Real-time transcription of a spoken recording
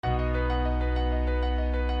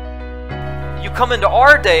you come into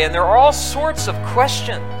our day and there are all sorts of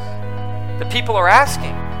questions that people are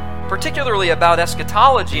asking, particularly about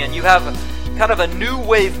eschatology, and you have kind of a new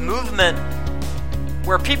wave movement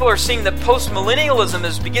where people are seeing that postmillennialism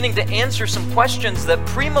is beginning to answer some questions that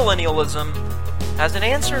premillennialism hasn't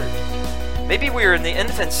answered. Maybe we are in the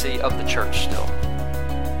infancy of the church still.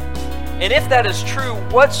 And if that is true,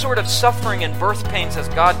 what sort of suffering and birth pains has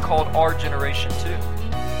God called our generation to?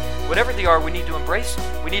 Whatever they are, we need to embrace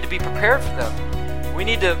them. We need to be prepared for them. We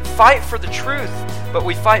need to fight for the truth, but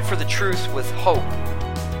we fight for the truth with hope.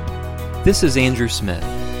 This is Andrew Smith,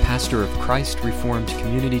 pastor of Christ Reformed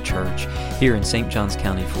Community Church here in St. Johns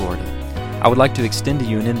County, Florida. I would like to extend to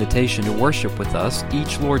you an invitation to worship with us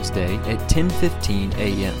each Lord's Day at 10:15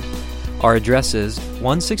 a.m. Our address is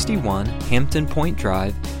 161 Hampton Point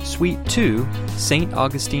Drive, Suite 2, St.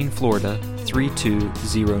 Augustine, Florida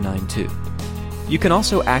 32092. You can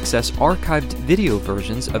also access archived video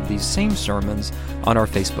versions of these same sermons on our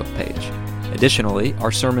Facebook page. Additionally,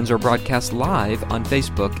 our sermons are broadcast live on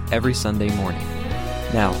Facebook every Sunday morning.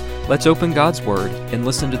 Now, let's open God's Word and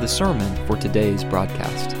listen to the sermon for today's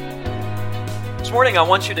broadcast. This morning I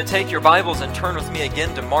want you to take your Bibles and turn with me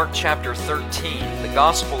again to Mark chapter 13, the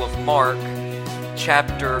Gospel of Mark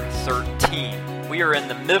chapter 13. We are in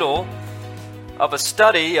the middle of a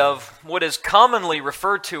study of what is commonly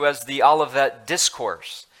referred to as the Olivet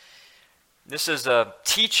Discourse. This is a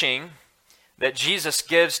teaching that Jesus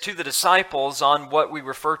gives to the disciples on what we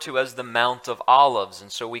refer to as the Mount of Olives,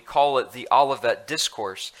 and so we call it the Olivet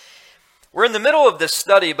Discourse. We're in the middle of this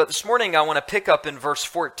study, but this morning I want to pick up in verse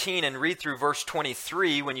 14 and read through verse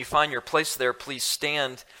 23. When you find your place there, please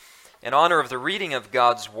stand in honor of the reading of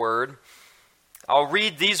God's Word. I'll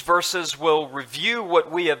read these verses, we'll review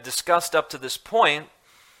what we have discussed up to this point,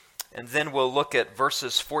 and then we'll look at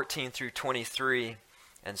verses 14 through 23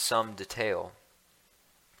 in some detail.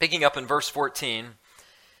 Picking up in verse 14,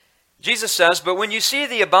 Jesus says, "But when you see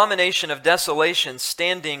the abomination of desolation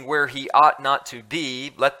standing where he ought not to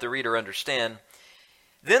be," let the reader understand,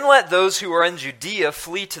 "then let those who are in Judea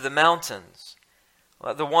flee to the mountains.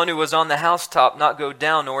 Let the one who was on the housetop not go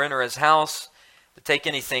down nor enter his house to take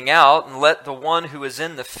anything out, and let the one who is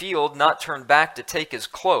in the field not turn back to take his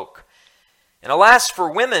cloak. And alas for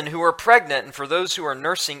women who are pregnant and for those who are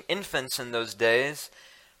nursing infants in those days.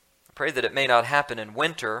 I pray that it may not happen in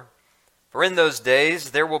winter. For in those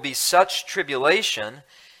days there will be such tribulation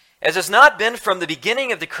as has not been from the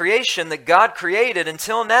beginning of the creation that God created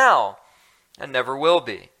until now, and never will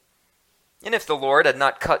be. And if the Lord had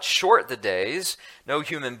not cut short the days, no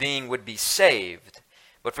human being would be saved.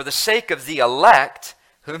 But for the sake of the elect,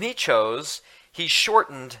 whom he chose, he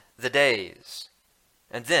shortened the days.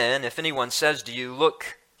 And then, if anyone says to you,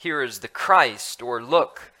 'Look, here is the Christ,' or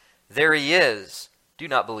 'Look, there he is,' do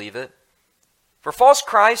not believe it. For false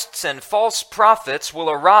Christs and false prophets will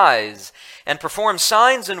arise and perform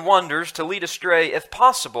signs and wonders to lead astray, if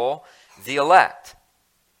possible, the elect.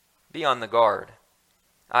 Be on the guard.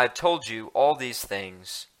 I have told you all these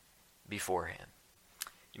things beforehand."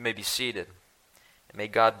 You may be seated. And may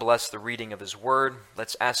God bless the reading of His Word.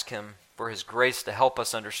 Let's ask Him for His grace to help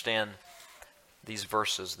us understand these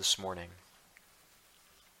verses this morning.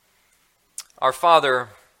 Our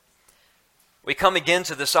Father, we come again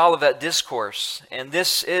to this Olivet Discourse, and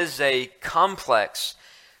this is a complex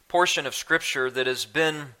portion of Scripture that has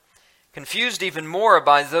been confused even more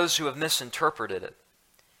by those who have misinterpreted it.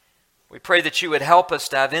 We pray that you would help us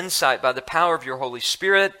to have insight by the power of your Holy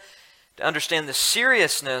Spirit, to understand the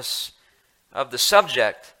seriousness of the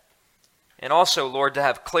subject, and also, Lord, to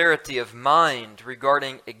have clarity of mind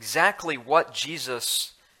regarding exactly what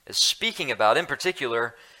Jesus is speaking about, in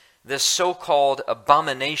particular, this so-called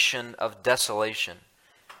abomination of desolation.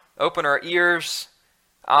 Open our ears,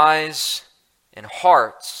 eyes, and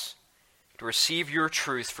hearts to receive your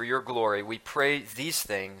truth for your glory. We pray these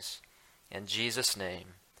things in Jesus'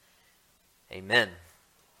 name. Amen.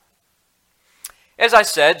 As I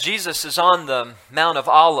said, Jesus is on the Mount of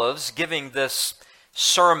Olives giving this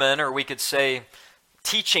sermon, or we could say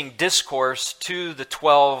teaching discourse, to the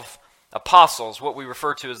 12 apostles, what we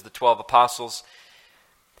refer to as the 12 apostles,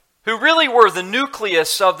 who really were the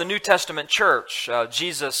nucleus of the New Testament church.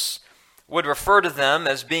 Jesus would refer to them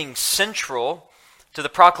as being central to the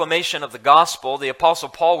proclamation of the gospel. The Apostle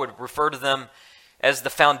Paul would refer to them as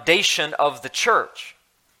the foundation of the church.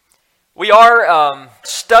 We are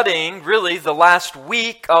studying really the last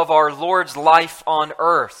week of our Lord's life on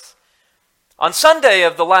earth. On Sunday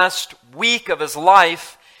of the last week of His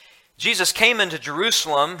life, Jesus came into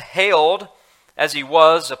Jerusalem, hailed as He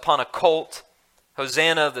was upon a colt,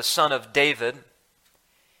 Hosanna, the Son of David.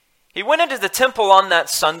 He went into the temple on that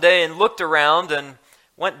Sunday and looked around and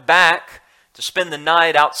went back to spend the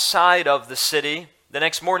night outside of the city. The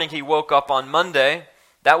next morning he woke up on Monday.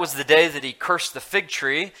 That was the day that he cursed the fig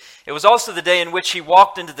tree. It was also the day in which he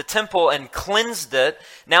walked into the temple and cleansed it.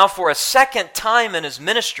 Now for a second time in his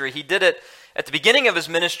ministry, he did it at the beginning of his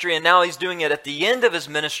ministry, and now he's doing it at the end of his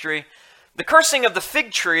ministry. The cursing of the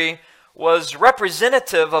fig tree was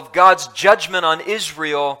representative of God's judgment on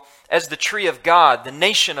Israel as the tree of God, the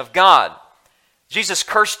nation of God. Jesus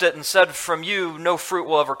cursed it and said, "From you no fruit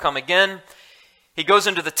will ever come again." He goes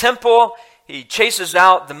into the temple. He chases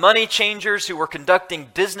out the money changers who were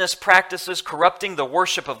conducting business practices, corrupting the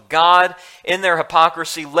worship of God in their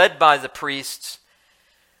hypocrisy, led by the priests.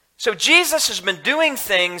 So Jesus has been doing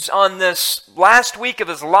things on this last week of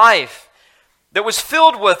his life that was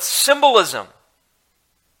filled with symbolism.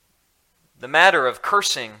 The matter of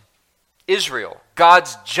cursing Israel,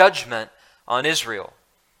 God's judgment on Israel.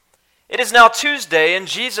 It is now Tuesday, and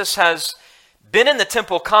Jesus has been in the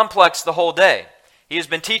temple complex the whole day. He has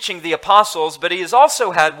been teaching the apostles, but he has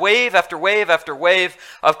also had wave after wave after wave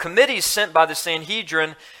of committees sent by the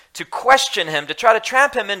Sanhedrin to question him, to try to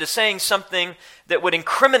trap him into saying something that would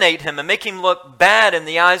incriminate him and make him look bad in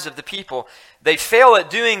the eyes of the people. They fail at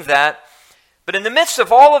doing that. But in the midst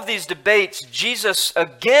of all of these debates, Jesus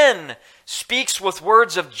again speaks with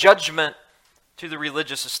words of judgment to the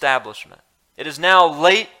religious establishment. It is now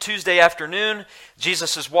late Tuesday afternoon.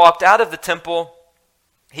 Jesus has walked out of the temple.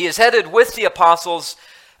 He is headed with the apostles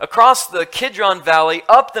across the Kidron Valley,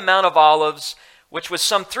 up the Mount of Olives, which was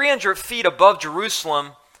some 300 feet above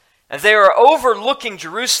Jerusalem. And they are overlooking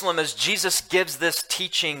Jerusalem as Jesus gives this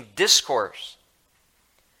teaching discourse.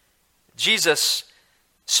 Jesus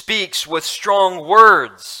speaks with strong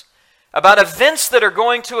words about events that are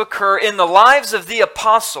going to occur in the lives of the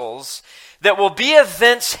apostles that will be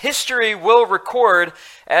events history will record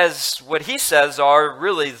as what he says are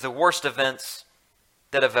really the worst events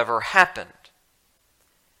that have ever happened.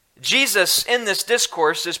 Jesus, in this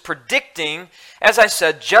discourse, is predicting, as I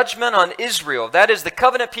said, judgment on Israel. That is the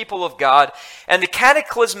covenant people of God, and the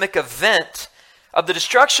cataclysmic event of the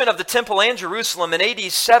destruction of the temple and Jerusalem in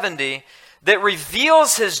AD 70 that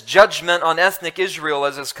reveals his judgment on ethnic Israel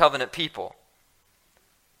as his covenant people.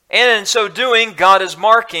 And in so doing, God is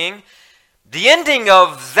marking the ending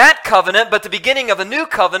of that covenant, but the beginning of a new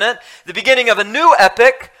covenant, the beginning of a new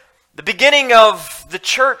epic, the beginning of the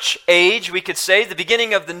church age, we could say, the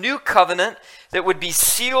beginning of the new covenant that would be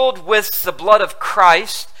sealed with the blood of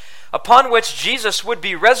Christ, upon which Jesus would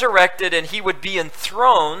be resurrected and he would be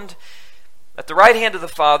enthroned at the right hand of the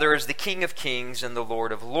Father as the King of Kings and the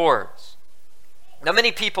Lord of Lords. Now,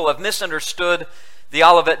 many people have misunderstood the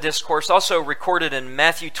Olivet Discourse, also recorded in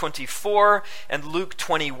Matthew 24 and Luke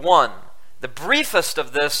 21. The briefest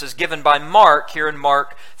of this is given by Mark here in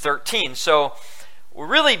Mark 13. So we're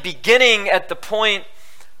really beginning at the point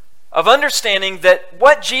of understanding that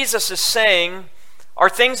what Jesus is saying are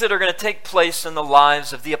things that are going to take place in the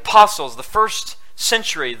lives of the apostles, the first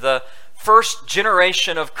century, the first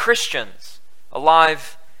generation of Christians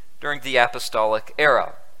alive during the apostolic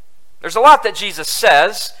era. There's a lot that Jesus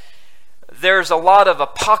says. There's a lot of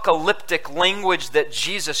apocalyptic language that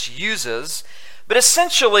Jesus uses. But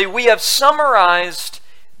essentially, we have summarized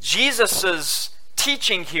Jesus'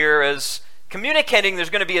 teaching here as communicating there's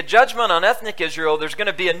going to be a judgment on ethnic Israel. There's going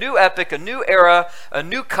to be a new epic, a new era, a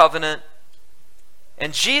new covenant.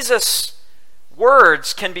 And Jesus'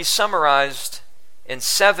 words can be summarized in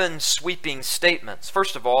 7 sweeping statements.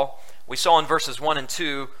 First of all, we saw in verses 1 and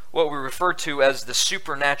 2 what we refer to as the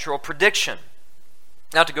supernatural prediction.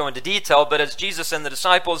 Not to go into detail, but as Jesus and the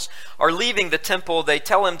disciples are leaving the temple, they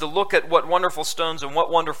tell him to look at what wonderful stones and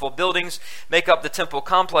what wonderful buildings make up the temple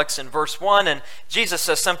complex in verse 1. And Jesus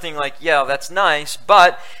says something like, yeah, that's nice,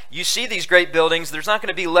 but you see these great buildings. There's not going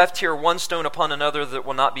to be left here one stone upon another that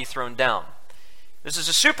will not be thrown down. This is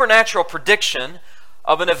a supernatural prediction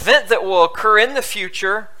of an event that will occur in the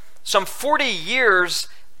future, some 40 years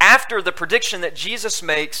after the prediction that Jesus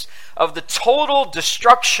makes of the total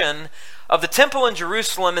destruction of the temple in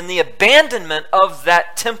Jerusalem and the abandonment of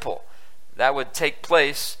that temple. That would take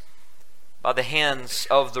place by the hands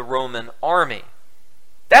of the Roman army.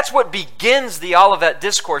 That's what begins the Olivet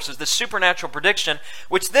Discourse, is the supernatural prediction,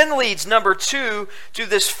 which then leads, number 2, to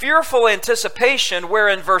this fearful anticipation where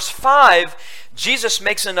in verse 5, Jesus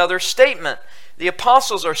makes another statement. The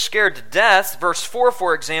apostles are scared to death. Verse 4,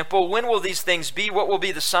 for example, when will these things be? What will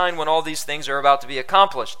be the sign when all these things are about to be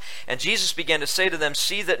accomplished? And Jesus began to say to them,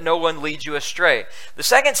 see that no one leads you astray. The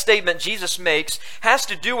second statement Jesus makes has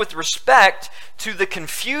to do with respect to the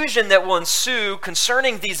confusion that will ensue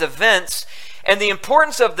concerning these events and the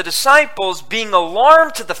importance of the disciples being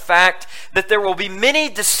alarmed to the fact that there will be many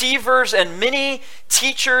deceivers and many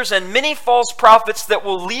teachers and many false prophets that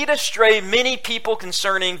will lead astray many people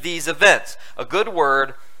concerning these events. A good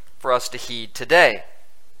word for us to heed today.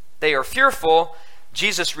 They are fearful.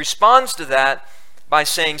 Jesus responds to that by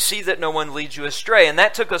saying, "See that no one leads you astray." And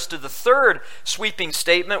that took us to the third sweeping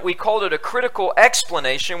statement. We called it a critical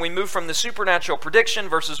explanation. We moved from the supernatural prediction,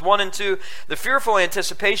 verses 1 and 2, the fearful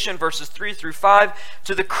anticipation, verses 3 through 5,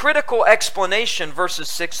 to the critical explanation, verses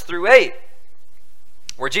 6 through 8,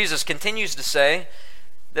 where Jesus continues to say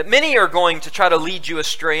that many are going to try to lead you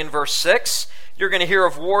astray in verse 6. You're going to hear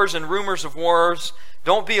of wars and rumors of wars.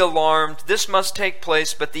 Don't be alarmed. This must take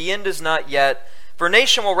place, but the end is not yet. For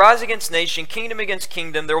nation will rise against nation, kingdom against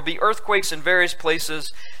kingdom. There will be earthquakes in various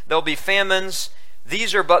places. There will be famines.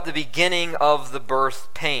 These are but the beginning of the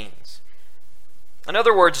birth pains. In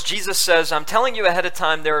other words, Jesus says, I'm telling you ahead of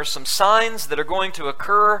time, there are some signs that are going to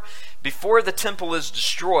occur before the temple is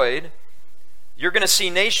destroyed. You're going to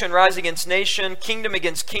see nation rise against nation, kingdom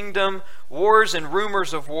against kingdom, wars and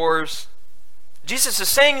rumors of wars. Jesus is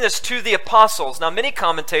saying this to the apostles. Now, many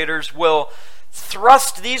commentators will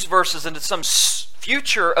thrust these verses into some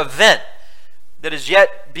future event that is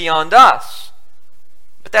yet beyond us.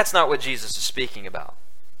 But that's not what Jesus is speaking about.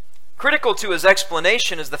 Critical to his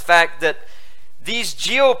explanation is the fact that these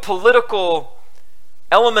geopolitical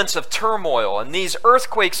elements of turmoil and these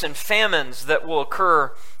earthquakes and famines that will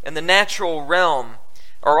occur in the natural realm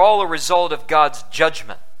are all a result of God's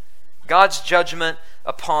judgment. God's judgment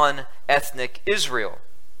upon ethnic Israel.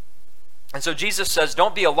 And so Jesus says,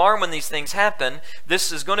 don't be alarmed when these things happen.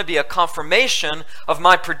 This is going to be a confirmation of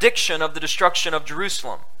my prediction of the destruction of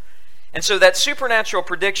Jerusalem. And so that supernatural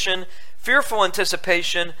prediction, fearful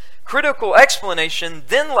anticipation, critical explanation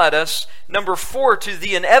then led us, number 4, to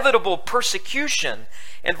the inevitable persecution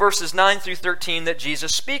in verses 9 through 13 that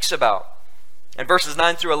Jesus speaks about. In verses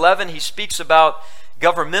 9 through 11, he speaks about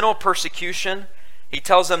governmental persecution. He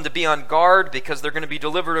tells them to be on guard because they're going to be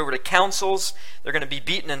delivered over to councils. They're going to be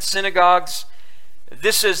beaten in synagogues.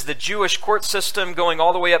 This is the Jewish court system going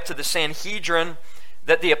all the way up to the Sanhedrin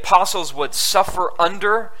that the apostles would suffer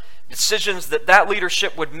under. Decisions that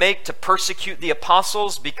leadership would make to persecute the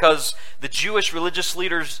apostles because the Jewish religious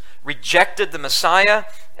leaders rejected the Messiah,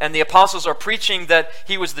 and the apostles are preaching that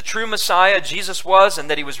he was the true Messiah, Jesus was, and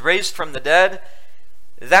that he was raised from the dead.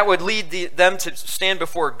 That would lead them to stand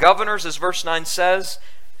before governors, as verse 9 says,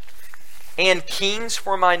 and kings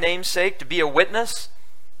for my name's sake, to be a witness.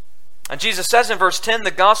 And Jesus says in verse 10,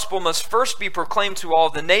 the gospel must first be proclaimed to all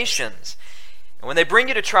the nations. And when they bring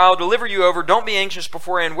you to trial, deliver you over, don't be anxious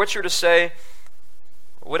beforehand what you're to say.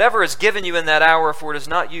 Whatever is given you in that hour, for it is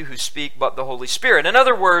not you who speak, but the Holy Spirit. In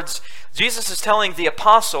other words, Jesus is telling the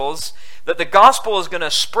apostles that the gospel is going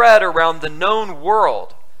to spread around the known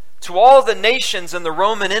world, to all the nations in the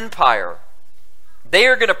Roman Empire. They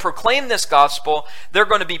are going to proclaim this gospel. They're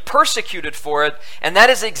going to be persecuted for it. And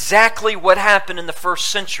that is exactly what happened in the first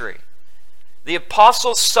century. The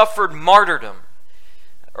apostles suffered martyrdom.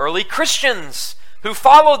 Early Christians who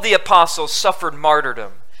followed the apostles suffered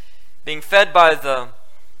martyrdom, being fed by the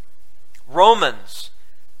Romans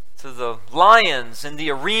to the lions in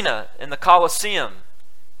the arena in the Colosseum,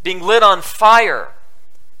 being lit on fire,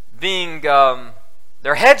 being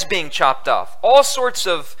their heads being chopped off. All sorts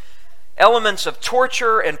of elements of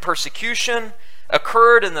torture and persecution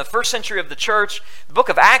occurred in the first century of the church. The book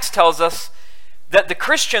of Acts tells us that the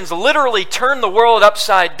Christians literally turned the world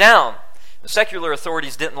upside down. The secular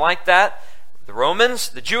authorities didn't like that. The Romans,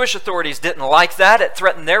 the Jewish authorities didn't like that. It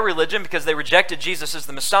threatened their religion because they rejected Jesus as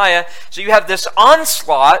the Messiah. So you have this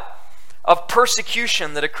onslaught of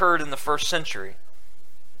persecution that occurred in the first century.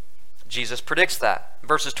 Jesus predicts that. In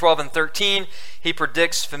verses 12 and 13, he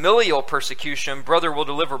predicts familial persecution. Brother will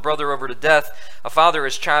deliver brother over to death. A father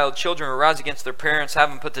his child. Children will rise against their parents, have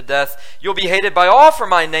them put to death. You'll be hated by all for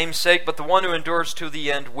my name's sake, but the one who endures to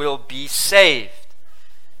the end will be saved.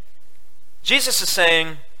 Jesus is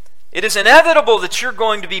saying, it is inevitable that you're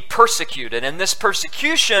going to be persecuted, and this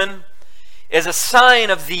persecution is a sign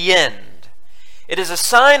of the end. It is a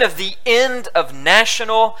sign of the end of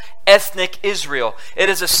national ethnic Israel. It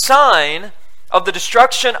is a sign of the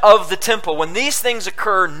destruction of the temple. When these things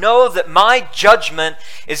occur, know that my judgment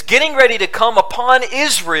is getting ready to come upon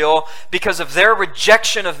Israel because of their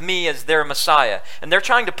rejection of me as their Messiah. And they're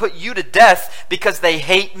trying to put you to death because they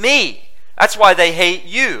hate me. That's why they hate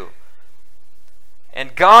you.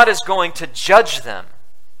 And God is going to judge them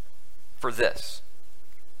for this.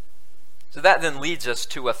 So that then leads us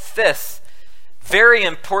to a fifth, very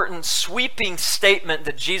important, sweeping statement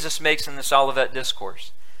that Jesus makes in this Olivet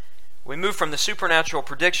Discourse. We move from the supernatural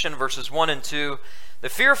prediction, verses 1 and 2, the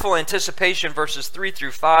fearful anticipation, verses 3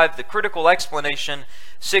 through 5, the critical explanation,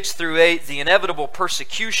 6 through 8, the inevitable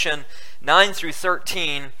persecution, 9 through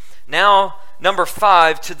 13. Now, number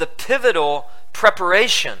 5, to the pivotal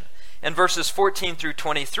preparation in verses 14 through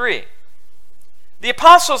 23. The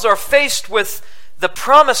apostles are faced with the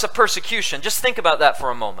promise of persecution. Just think about that for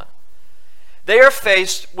a moment. They are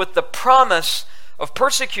faced with the promise of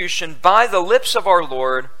persecution by the lips of our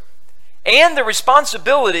Lord and the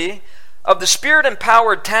responsibility of the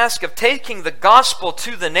Spirit-empowered task of taking the gospel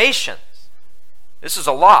to the nations. This is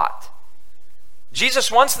a lot.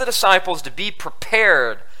 Jesus wants the disciples to be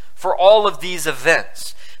prepared for all of these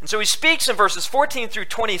events. And so he speaks in verses 14 through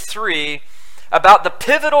 23 about the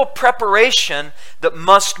pivotal preparation that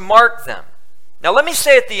must mark them. Now let me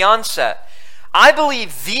say at the onset, I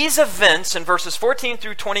believe these events in verses 14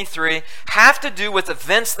 through 23 have to do with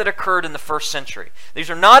events that occurred in the first century. These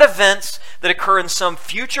are not events that occur in some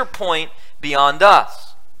future point beyond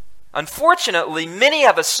us. Unfortunately, many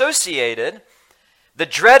have associated the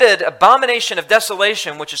dreaded abomination of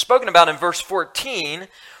desolation, which is spoken about in verse 14,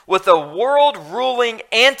 with a world-ruling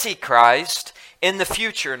Antichrist in the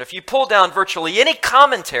future. And if you pull down virtually any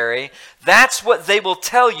commentary, that's what they will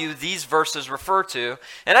tell you these verses refer to.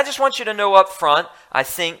 And I just want you to know up front, I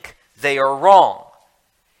think they are wrong.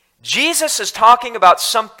 Jesus is talking about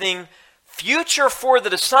something future for the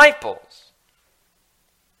disciples,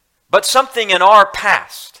 but something in our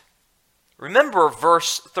past. Remember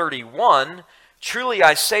verse 31, truly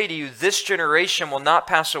I say to you, this generation will not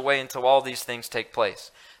pass away until all these things take place.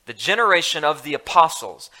 The generation of the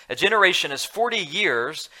apostles. A generation is 40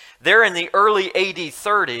 years. They're in the early AD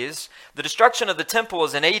 30s. The destruction of the temple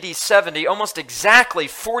is in AD 70, almost exactly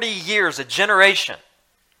 40 years, a generation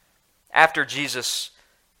after Jesus'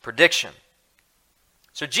 prediction.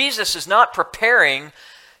 So Jesus is not preparing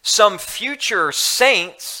some future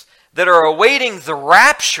saints that are awaiting the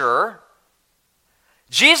rapture.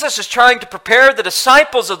 Jesus is trying to prepare the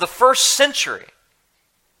disciples of the first century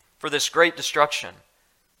for this great destruction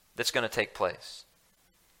that's going to take place.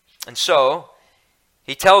 And so,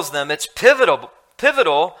 he tells them it's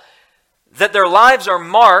pivotal that their lives are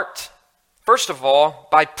marked, first of all,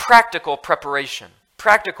 by practical preparation.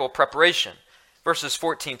 Practical preparation. Verses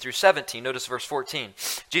 14 through 17. Notice verse 14.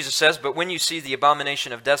 Jesus says, but when you see the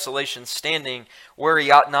abomination of desolation standing where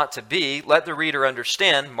he ought not to be, let the reader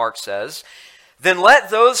understand, Mark says, then let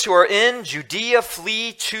those who are in Judea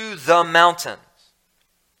flee to the mountains.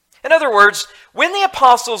 In other words, when the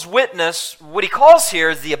apostles witness what he calls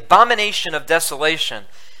here the abomination of desolation,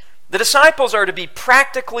 the disciples are to be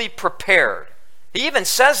practically prepared. He even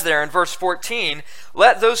says there in verse 14,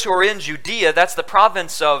 let those who are in Judea, that's the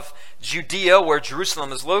province of Judea where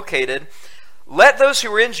Jerusalem is located, let those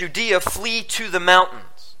who are in Judea flee to the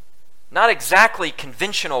mountains. Not exactly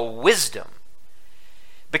conventional wisdom.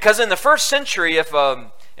 Because in the first century, if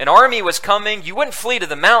an army was coming, you wouldn't flee to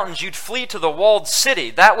the mountains, you'd flee to the walled city.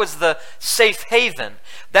 That was the safe haven.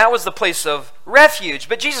 That was the place of refuge.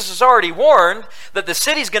 But Jesus has already warned that the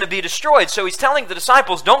city's going to be destroyed. So he's telling the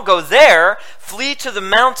disciples, don't go there, flee to the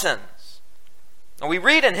mountains. And we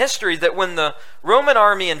read in history that when the Roman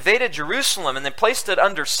army invaded Jerusalem and they placed it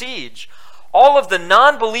under siege, all of the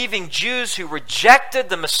non-believing Jews who rejected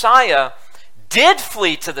the Messiah did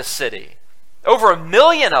flee to the city. Over 1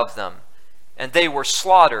 million of them. And they were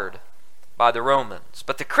slaughtered by the Romans.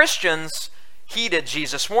 But the Christians heeded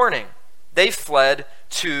Jesus' warning. They fled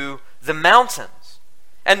to the mountains.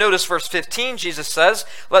 And notice verse 15, Jesus says,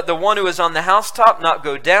 let the one who is on the housetop not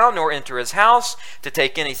go down nor enter his house to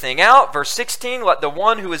take anything out. Verse 16, let the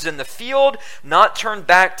one who is in the field not turn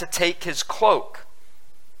back to take his cloak.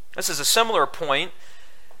 This is a similar point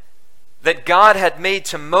that God had made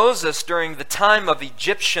to Moses during the time of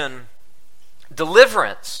Egyptian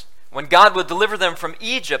deliverance. When God would deliver them from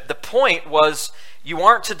Egypt, the point was you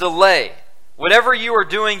aren't to delay. Whatever you are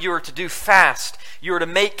doing, you are to do fast. You are to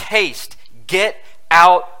make haste. Get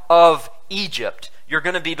out of Egypt. You're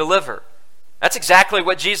going to be delivered. That's exactly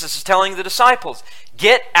what Jesus is telling the disciples.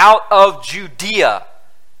 Get out of Judea.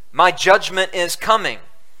 My judgment is coming.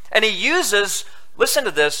 And he uses, listen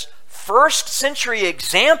to this, first century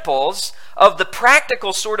examples of the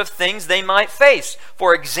practical sort of things they might face.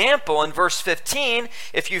 For example, in verse 15,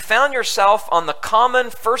 if you found yourself on the common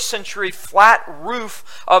first century flat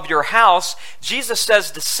roof of your house, Jesus says,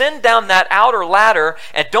 descend down that outer ladder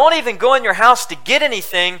and don't even go in your house to get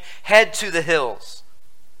anything, head to the hills.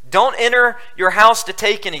 Don't enter your house to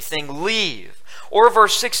take anything, leave. Or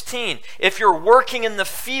verse 16, if you're working in the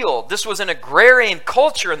field, this was an agrarian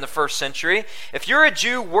culture in the first century. If you're a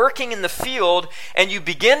Jew working in the field and you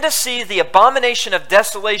begin to see the abomination of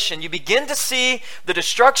desolation, you begin to see the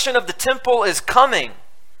destruction of the temple is coming,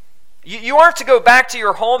 you aren't to go back to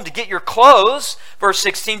your home to get your clothes. Verse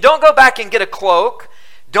 16, don't go back and get a cloak.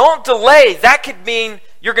 Don't delay. That could mean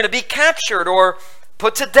you're going to be captured or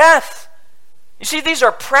put to death. You see, these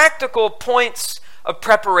are practical points of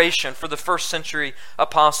preparation for the first century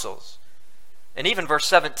apostles. And even verse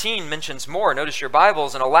 17 mentions more. Notice your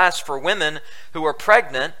Bibles. And alas, for women who are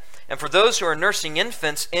pregnant and for those who are nursing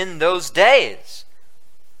infants in those days.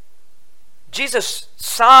 Jesus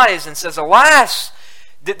sighs and says, alas,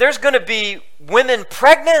 there's going to be women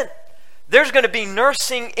pregnant. There's going to be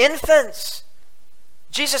nursing infants.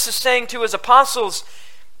 Jesus is saying to his apostles,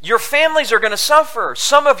 your families are going to suffer.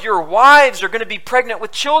 Some of your wives are going to be pregnant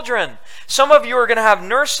with children. Some of you are going to have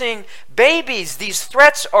nursing babies. These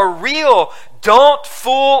threats are real. Don't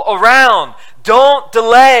fool around. Don't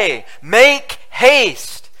delay. Make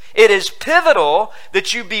haste. It is pivotal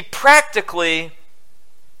that you be practically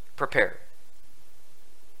prepared.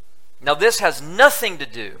 Now, this has nothing to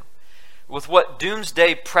do with what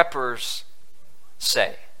doomsday preppers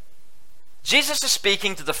say. Jesus is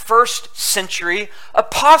speaking to the first century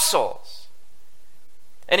apostles.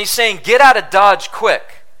 And he's saying, get out of Dodge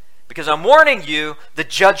quick, because I'm warning you, the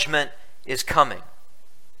judgment is coming.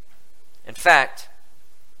 In fact,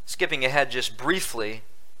 skipping ahead just briefly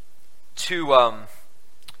to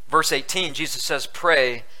verse 18, Jesus says,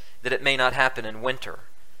 pray that it may not happen in winter.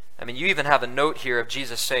 I mean, you even have a note here of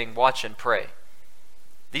Jesus saying, watch and pray.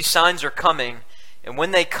 These signs are coming, and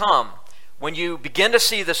when they come, when you begin to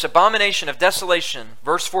see this abomination of desolation,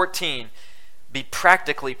 verse 14, be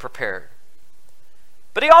practically prepared.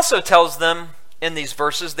 But he also tells them in these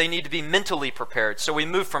verses they need to be mentally prepared. So we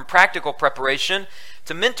move from practical preparation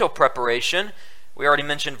to mental preparation. We already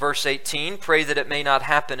mentioned verse 18, pray that it may not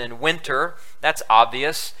happen in winter. That's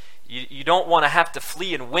obvious. You don't want to have to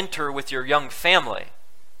flee in winter with your young family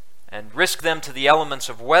and risk them to the elements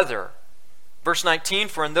of weather. Verse 19,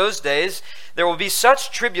 for in those days there will be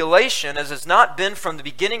such tribulation as has not been from the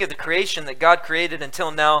beginning of the creation that God created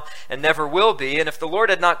until now and never will be. And if the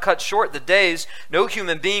Lord had not cut short the days, no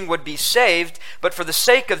human being would be saved. But for the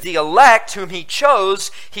sake of the elect whom he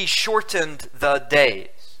chose, he shortened the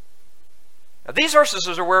days. Now, these verses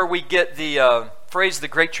are where we get the phrase the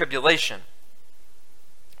Great Tribulation,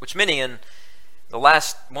 which many in the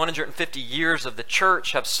last 150 years of the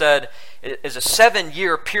church have said is a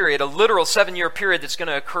 7-year period, a literal 7-year period that's going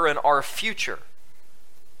to occur in our future.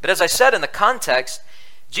 But as I said in the context,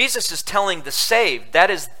 Jesus is telling the saved, that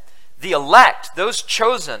is the elect, those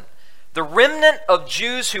chosen, the remnant of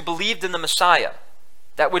Jews who believed in the Messiah.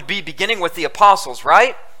 That would be beginning with the apostles,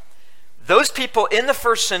 right? Those people in the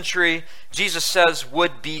first century, Jesus says,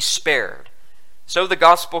 would be spared. So the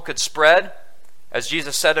gospel could spread, as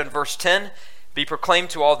Jesus said in verse 10, be proclaimed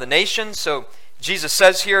to all the nations. So Jesus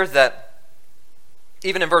says here that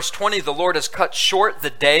even in verse 20, the Lord has cut short the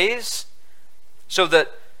days so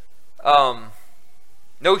that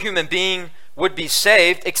no human being would be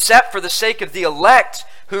saved except for the sake of the elect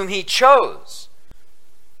whom he chose.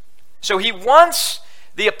 So he wants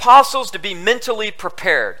the apostles to be mentally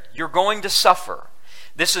prepared. You're going to suffer.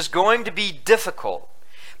 This is going to be difficult.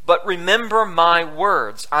 But remember my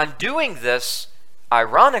words. I'm doing this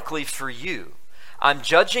ironically for you. I'm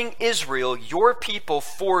judging Israel, your people,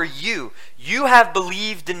 for you. You have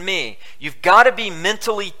believed in me. You've got to be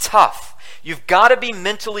mentally tough. You've got to be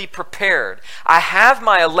mentally prepared. I have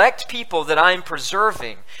my elect people that I'm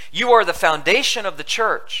preserving. You are the foundation of the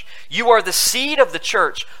church. You are the seed of the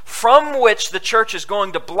church from which the church is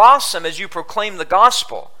going to blossom as you proclaim the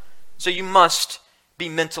gospel. So you must be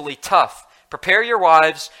mentally tough. Prepare your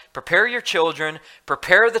wives, prepare your children,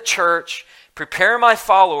 prepare the church, prepare my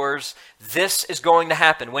followers. This is going to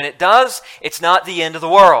happen. When it does, it's not the end of the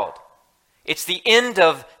world. It's the end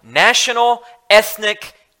of national,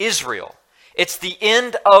 ethnic Israel. It's the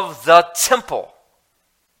end of the temple.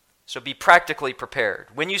 So be practically prepared.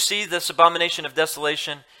 When you see this abomination of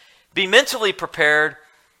desolation, be mentally prepared.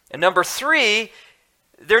 And number 3,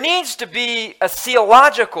 there needs to be a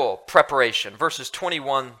theological preparation, verses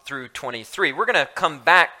 21 through 23. We're going to come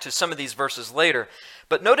back to some of these verses later.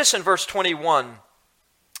 But notice in verse 21,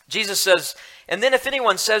 Jesus says, and then if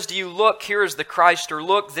anyone says to you, look, here is the Christ, or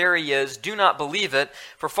look, there he is, do not believe it,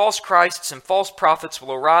 for false Christs and false prophets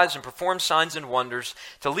will arise and perform signs and wonders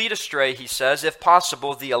to lead astray, he says, if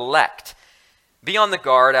possible, the elect. Be on the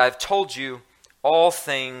guard, I have told you all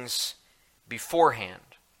things beforehand.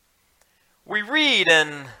 We read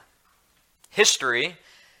in history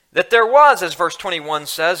that there was, as verse 21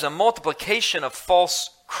 says, a multiplication of false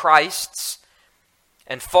Christs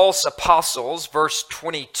and false apostles, verse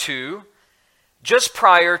 22, just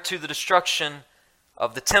prior to the destruction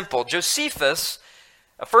of the temple. Josephus,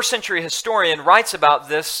 a first century historian, writes about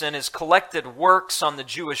this in his collected works on the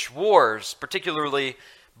Jewish wars, particularly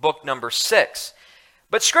book number 6.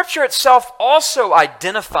 But Scripture itself also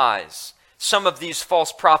identifies some of these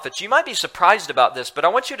false prophets. You might be surprised about this, but I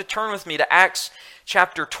want you to turn with me to Acts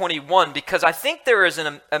chapter 21, because I think there is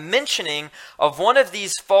a mentioning of one of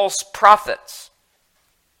these false prophets.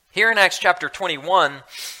 Here in Acts chapter 21,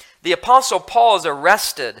 the Apostle Paul is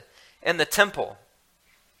arrested in the temple.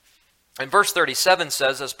 And verse 37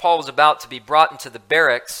 says, as Paul was about to be brought into the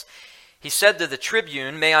barracks, he said to the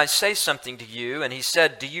tribune, "May I say something to you?" And he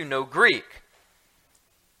said, "Do you know Greek?"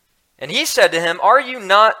 And he said to him, "Are you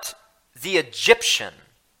not the Egyptian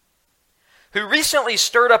who recently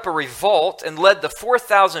stirred up a revolt and led the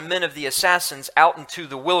 4,000 men of the assassins out into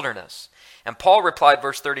the wilderness?" And Paul replied,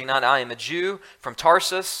 verse 39, "I am a Jew from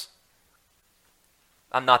Tarsus."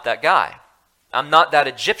 I'm not that guy. I'm not that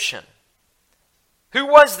Egyptian. Who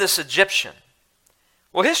was this Egyptian?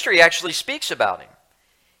 Well, history actually speaks about him.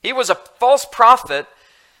 He was a false prophet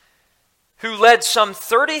who led some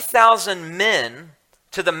 30,000 men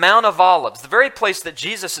to the Mount of Olives, the very place that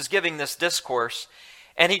Jesus is giving this discourse.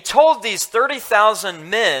 And he told these 30,000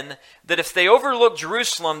 men that if they overlooked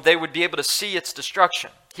Jerusalem, they would be able to see its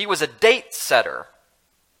destruction. He was a date setter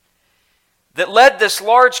that led this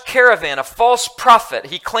large caravan, a false prophet.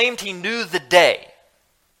 He claimed he knew the day.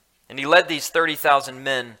 And he led these 30,000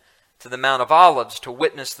 men to the Mount of Olives to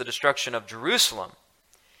witness the destruction of Jerusalem.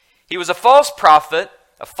 He was a false prophet,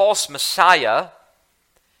 a false Messiah.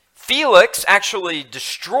 Felix actually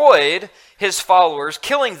destroyed his followers,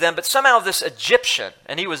 killing them, but somehow this Egyptian,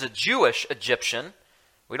 and he was a Jewish Egyptian,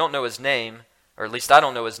 we don't know his name, or at least I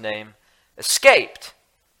don't know his name, escaped.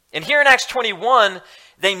 And here in Acts 21,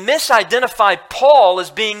 they misidentified Paul as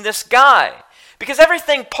being this guy, because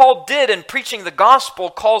everything Paul did in preaching the gospel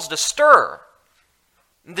caused a stir.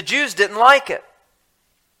 The Jews didn't like it.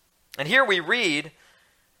 And here we read,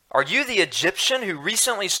 "Are you the Egyptian who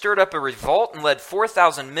recently stirred up a revolt and led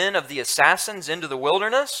 4,000 men of the assassins into the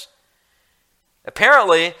wilderness?"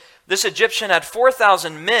 Apparently, this Egyptian had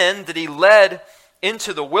 4,000 men that he led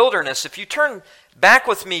into the wilderness. If you turn back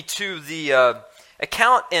with me to the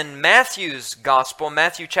account in Matthew's gospel,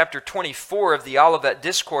 Matthew chapter 24 of the Olivet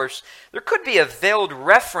Discourse, there could be a veiled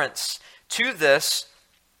reference to this.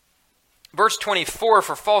 Verse 24,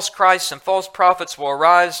 "For false Christs and false prophets will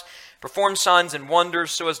arise, perform signs and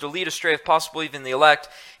wonders so as to lead astray if possible even the elect."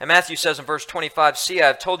 And Matthew says in verse 25, "See, I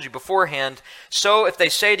have told you beforehand, so if they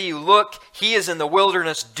say to you, 'Look, he is in the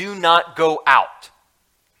wilderness,' do not go out."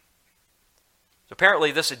 So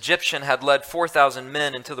apparently this Egyptian had led 4,000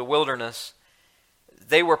 men into the wilderness.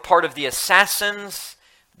 They were part of the assassins.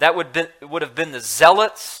 That would have been the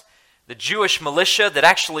zealots, the Jewish militia that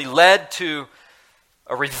actually led to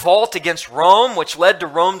a revolt against Rome, which led to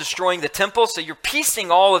Rome destroying the temple. So you're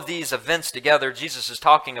piecing all of these events together. Jesus is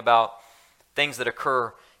talking about things that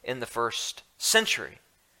occur in the first century.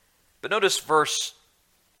 But notice verse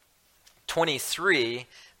 23,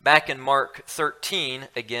 back in Mark 13,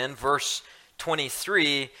 again, verse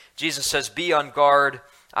 23, Jesus says, "Be on guard,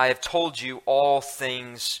 I have told you all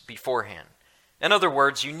things beforehand." In other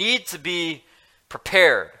words, you need to be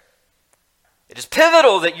prepared. It is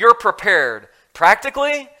pivotal that you're prepared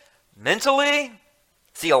practically, mentally,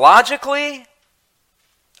 theologically,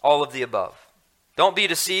 all of the above. Don't be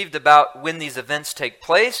deceived about when these events take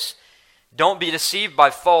place. Don't be deceived by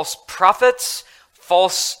false prophets,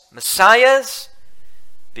 false messiahs.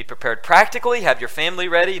 Be prepared practically. Have your family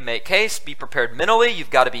ready. Make haste. Be prepared mentally. You've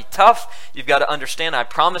got to be tough. You've got to understand, I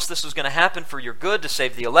promised this was going to happen for your good to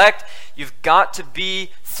save the elect. You've got to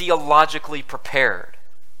be theologically prepared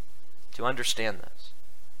to understand this.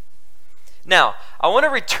 Now, I want to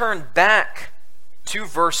return back to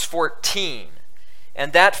verse 14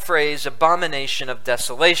 and that phrase, abomination of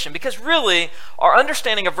desolation, because really our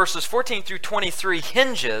understanding of verses 14 through 23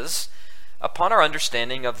 hinges upon our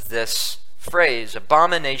understanding of this phrase,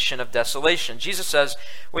 abomination of desolation. Jesus says,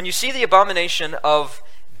 "When you see the abomination of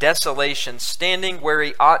desolation standing where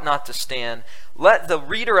he ought not to stand, let the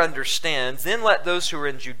reader understand, then let those who are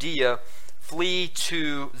in Judea flee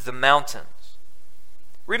to the mountains."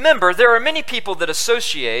 Remember, there are many people that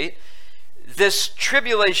associate this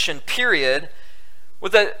tribulation period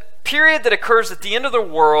with a period that occurs at the end of the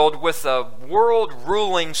world with a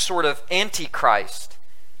world-ruling sort of antichrist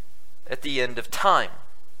at the end of time.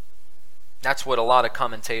 That's what a lot of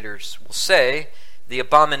commentators will say the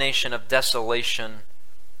abomination of desolation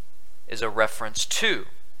is a reference to.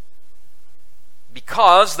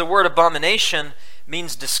 because the word abomination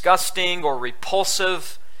means disgusting or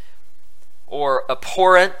repulsive or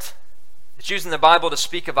abhorrent. It's used in the Bible to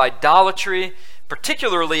speak of idolatry,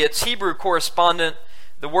 particularly its Hebrew correspondent.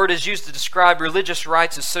 The word is used to describe religious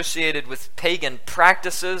rites associated with pagan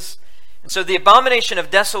practices. And so the abomination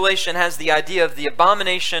of desolation has the idea of the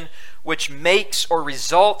abomination which makes or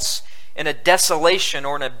results in a desolation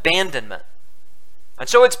or an abandonment. And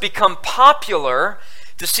so it's become popular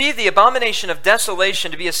to see the abomination of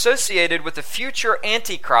desolation to be associated with the future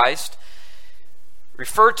Antichrist,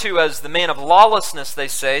 referred to as the man of lawlessness, they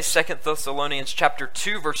say, 2 Thessalonians chapter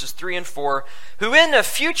 2, verses 3 and 4, who in a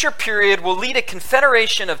future period will lead a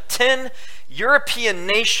confederation of 10 European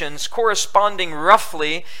nations corresponding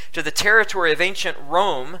roughly to the territory of ancient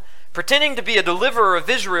Rome, pretending to be a deliverer of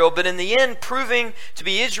Israel, but in the end proving to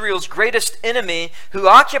be Israel's greatest enemy, who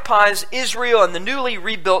occupies Israel and the newly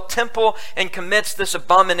rebuilt temple and commits this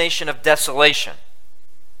abomination of desolation.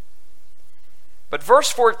 But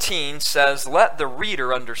verse 14 says, let the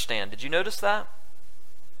reader understand. Did you notice that?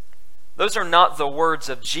 Those are not the words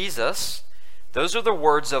of Jesus. Those are the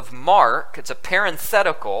words of Mark. It's a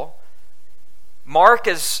parenthetical. Mark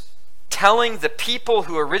is telling the people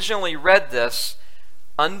who originally read this,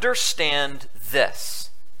 understand this.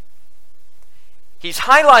 He's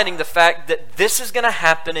highlighting the fact that this is going to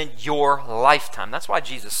happen in your lifetime. That's why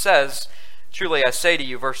Jesus says, truly I say to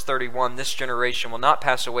you, verse 31, this generation will not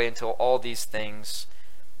pass away until all these things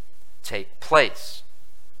take place.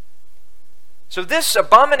 So this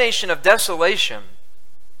abomination of desolation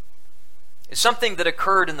is something that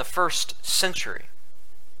occurred in the first century.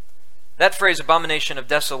 That phrase, abomination of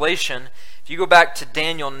desolation, if you go back to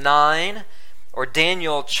Daniel 9 or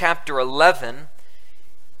Daniel chapter 11,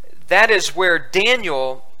 that is where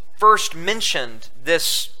Daniel first mentioned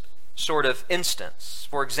this sort of instance.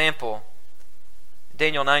 For example,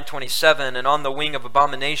 Daniel 9:27, and on the wing of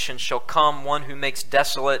abomination shall come one who makes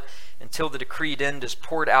desolate until the decreed end is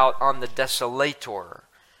poured out on the desolator.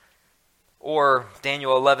 Or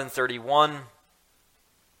Daniel 11:31,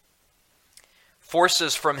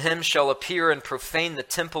 forces from him shall appear and profane the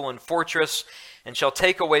temple and fortress, and shall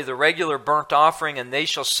take away the regular burnt offering, and they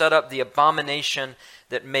shall set up the abomination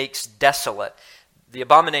that makes desolate. The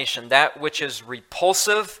abomination, that which is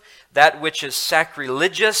repulsive, that which is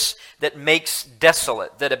sacrilegious, that makes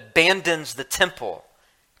desolate, that abandons the temple,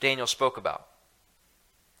 Daniel spoke about.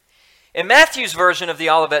 In Matthew's version of the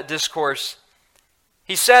Olivet Discourse,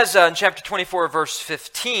 he says in chapter 24, verse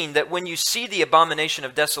 15, that when you see the abomination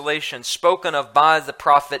of desolation spoken of by the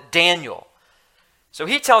prophet Daniel. So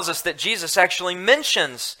he tells us that Jesus actually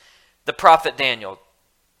mentions the prophet Daniel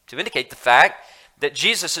to indicate the fact that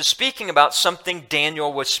Jesus is speaking about something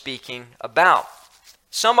Daniel was speaking about.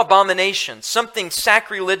 Some abomination, something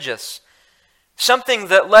sacrilegious, something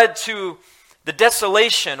that led to the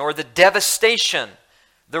desolation or the devastation,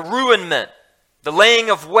 the ruinment, the laying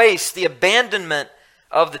of waste, the abandonment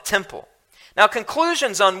of the temple. Now,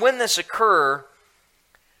 conclusions on when this occurred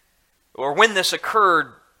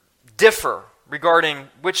differ regarding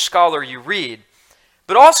which scholar you read,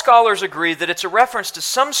 but all scholars agree that it's a reference to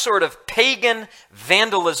some sort of pagan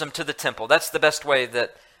vandalism to the temple. That's the best way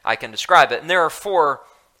that I can describe it. And there are four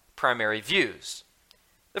primary views.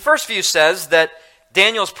 The first view says that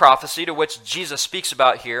Daniel's prophecy, to which Jesus speaks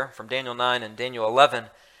about here, from Daniel 9 and Daniel 11,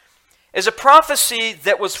 is a prophecy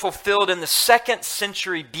that was fulfilled in the 2nd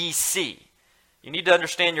century BC. You need to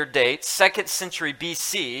understand your dates. 2nd century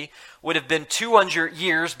BC would have been 200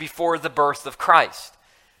 years before the birth of Christ,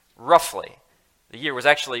 roughly. The year was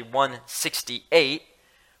actually 168,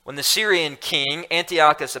 when the Syrian king,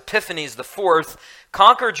 Antiochus Epiphanes IV,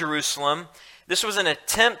 conquered Jerusalem. This was an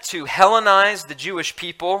attempt to Hellenize the Jewish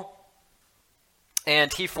people,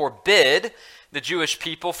 and he forbid the Jewish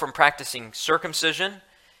people from practicing circumcision.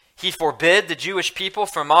 He forbid the Jewish people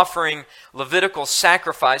from offering Levitical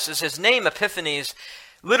sacrifices. His name, Epiphanes,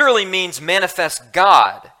 literally means manifest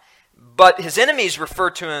God, but his enemies refer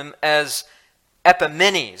to him as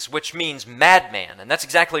Epimenes, which means madman, and that's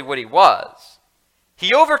exactly what he was.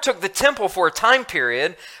 He overtook the temple for a time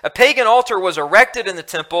period. A pagan altar was erected in the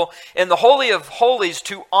temple in the Holy of Holies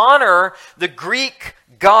to honor the Greek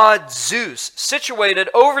god Zeus, situated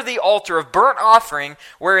over the altar of burnt offering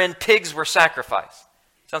wherein pigs were sacrificed.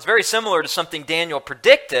 Sounds very similar to something Daniel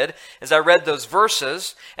predicted as I read those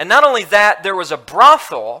verses. And not only that, there was a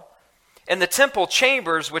brothel in the temple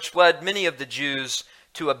chambers which led many of the Jews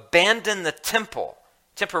to abandon the temple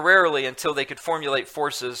temporarily until they could formulate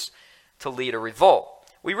forces to lead a revolt.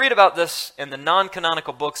 We read about this in the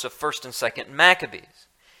non-canonical books of 1st and 2nd Maccabees.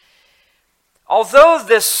 Although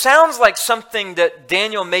this sounds like something that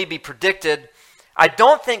Daniel maybe predicted, I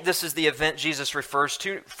don't think this is the event Jesus refers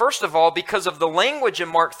to, first of all, because of the language in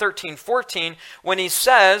Mark 13:14 when he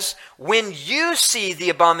says, when you see the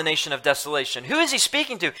abomination of desolation. Who is he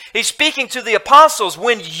speaking to? He's speaking to the apostles.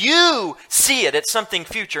 When you see it, it's something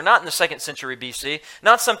future, not in the 2nd century BC,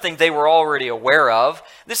 not something they were already aware of.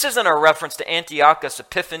 This isn't a reference to Antiochus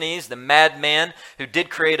Epiphanes, the madman who did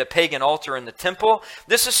create a pagan altar in the temple.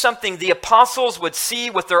 This is something the apostles would see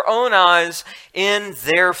with their own eyes in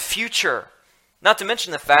their future. Not to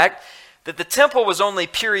mention the fact that the temple was only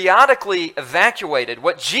periodically evacuated.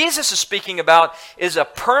 What Jesus is speaking about is a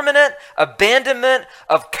permanent abandonment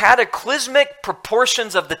of cataclysmic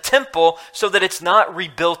proportions of the temple so that it's not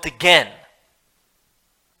rebuilt again.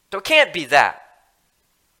 So it can't be that.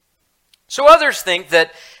 So others think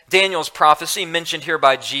that Daniel's prophecy mentioned here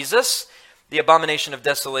by Jesus, the abomination of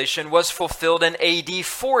desolation, was fulfilled in AD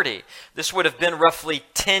 40. This would have been roughly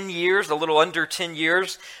 10 years, a little under 10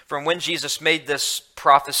 years from when Jesus made this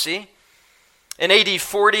prophecy. In AD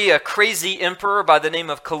 40, a crazy emperor by the name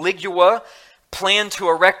of Caligula planned to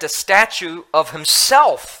erect a statue of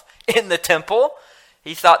himself in the temple.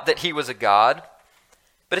 He thought that he was a god.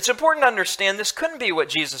 But it's important to understand this couldn't be what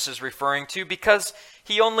Jesus is referring to because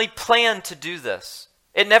he only planned to do this.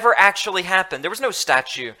 It never actually happened. There was no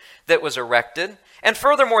statue that was erected. And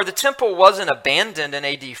furthermore, the temple wasn't abandoned in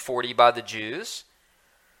AD 40 by the Jews.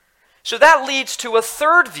 So that leads to a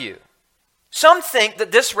third view. Some think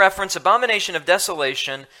that this reference, abomination of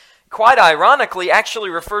desolation, quite ironically, actually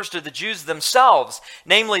refers to the Jews themselves,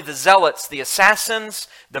 namely the zealots, the assassins,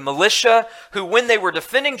 the militia, who when they were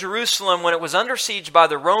defending Jerusalem when it was under siege by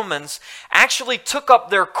the Romans, actually took up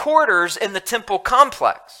their quarters in the temple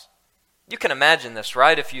complex. You can imagine this,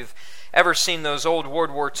 right? If you've ever seen those old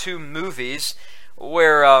World War II movies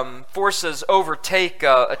where forces overtake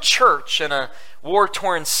a church in a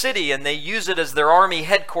war-torn city and they use it as their army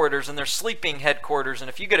headquarters and their sleeping headquarters. And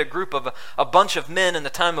if you get a group of a bunch of men in the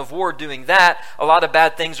time of war doing that, a lot of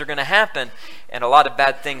bad things are going to happen. And a lot of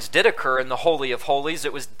bad things did occur in the Holy of Holies.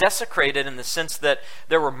 It was desecrated in the sense that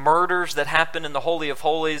there were murders that happened in the Holy of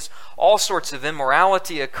Holies. All sorts of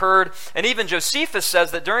immorality occurred. And even Josephus says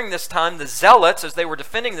that during this time, the zealots, as they were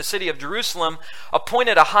defending the city of Jerusalem,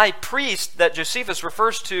 appointed a high priest that Josephus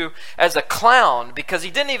refers to as a clown because he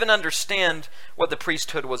didn't even understand what the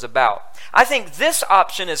priesthood was about. I think this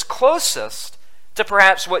option is closest to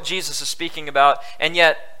perhaps what Jesus is speaking about, and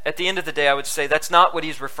yet, at the end of the day, I would say that's not what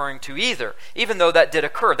he's referring to either, even though that did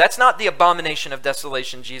occur. That's not the abomination of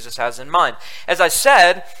desolation Jesus has in mind. As I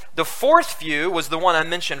said, the fourth view was the one I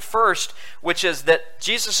mentioned first, which is that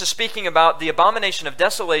Jesus is speaking about the abomination of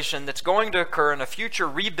desolation that's going to occur in a future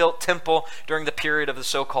rebuilt temple during the period of the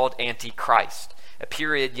so-called Antichrist, a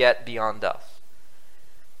period yet beyond us.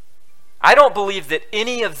 I don't believe that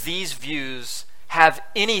any of these views have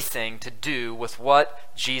anything to do with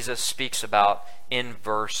what Jesus speaks about in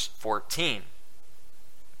verse 14.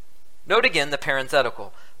 Note again the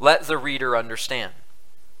parenthetical. Let the reader understand.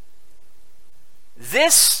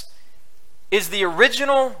 This is the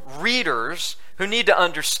original readers who need to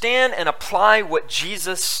understand and apply what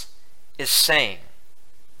Jesus is saying.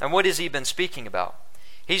 And what has he been speaking about?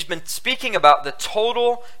 He's been speaking about the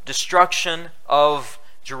total destruction of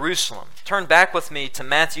Jerusalem. Turn back with me to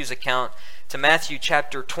Matthew's account, to Matthew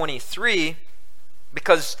chapter 23,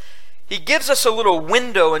 because he gives us a little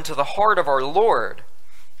window into the heart of our Lord.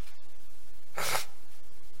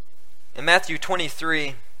 In Matthew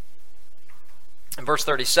 23, in verse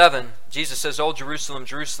 37, Jesus says, "O Jerusalem,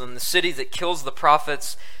 Jerusalem, the city that kills the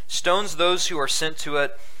prophets, stones those who are sent to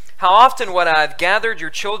it. How often would I have gathered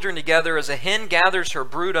your children together as a hen gathers her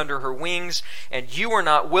brood under her wings, and you are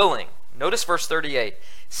not willing." Notice verse 38.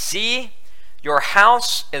 "See, your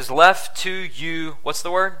house is left to you," what's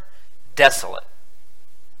the word? Desolate.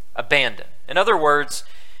 Abandoned. In other words,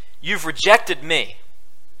 you've rejected me.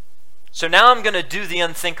 So now I'm going to do the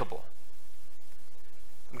unthinkable.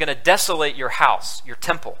 I'm going to desolate your house, your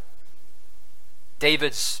temple.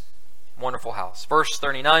 David's wonderful house. Verse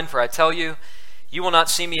 39, "For I tell you, you will not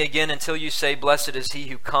see me again until you say, 'Blessed is he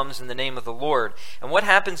who comes in the name of the Lord.'" And what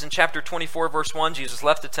happens in chapter 24, verse 1? Jesus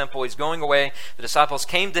left the temple. He's going away. The disciples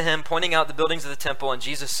came to him, pointing out the buildings of the temple, and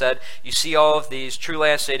Jesus said, "You see all of these.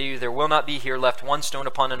 Truly I say to you, there will not be here left one stone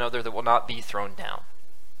upon another that will not be thrown down."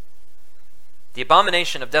 The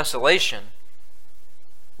abomination of desolation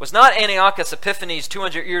was not Antiochus Epiphanes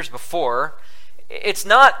 200 years before. It's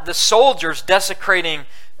not the soldiers desecrating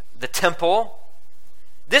the temple.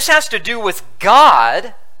 This has to do with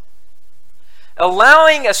God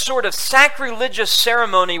allowing a sort of sacrilegious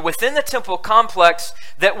ceremony within the temple complex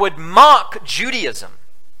that would mock Judaism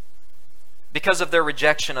because of their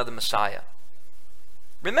rejection of the Messiah.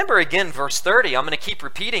 Remember again verse 30. I'm going to keep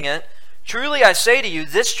repeating it. Truly I say to you,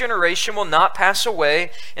 this generation will not pass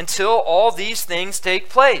away until all these things take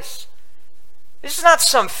place. This is not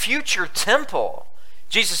some future temple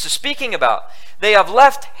Jesus is speaking about. They have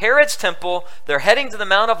left Herod's temple. They're heading to the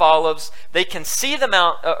Mount of Olives. They can see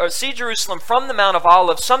see Jerusalem from the Mount of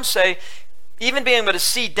Olives. Some say even being able to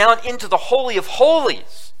see down into the Holy of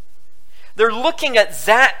Holies. They're looking at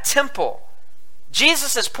that temple.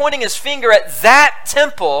 Jesus is pointing his finger at that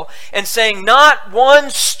temple and saying not one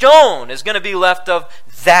stone is going to be left of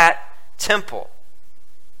that temple.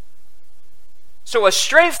 So a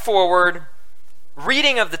straightforward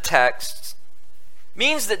reading of the text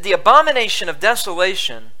means that the abomination of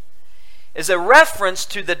desolation is a reference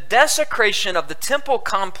to the desecration of the temple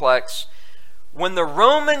complex when the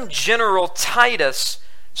Roman general Titus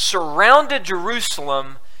surrounded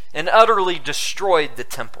Jerusalem and utterly destroyed the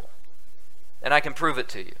temple. And I can prove it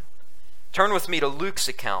to you. Turn with me to Luke's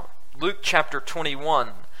account, Luke chapter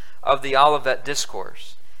 21 of the Olivet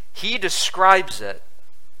Discourse. He describes it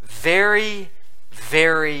very,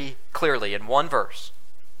 very clearly in one verse.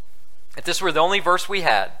 If this were the only verse we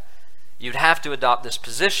had, you'd have to adopt this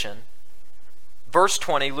position. Verse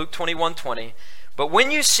 20, Luke 21:20. But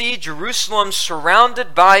when you see Jerusalem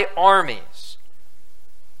surrounded by armies,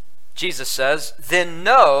 Jesus says, then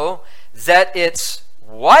know that its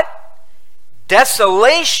what?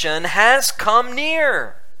 Desolation has come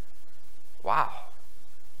near. Wow.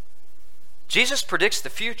 Jesus predicts the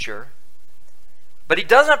future, but he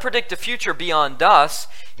doesn't predict the future beyond us.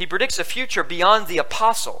 He predicts a future beyond the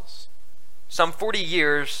apostles. Some 40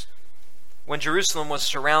 years when Jerusalem was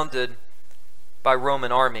surrounded by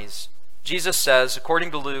Roman armies. Jesus says,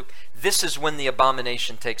 according to Luke, this is when the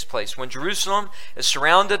abomination takes place. When Jerusalem is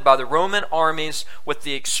surrounded by the Roman armies with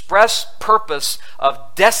the express purpose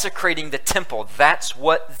of desecrating the temple. That's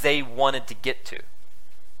what they wanted to get to.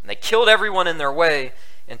 And they killed everyone in their way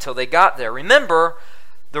until they got there. Remember,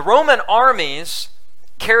 the Roman armies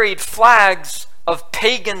carried flags of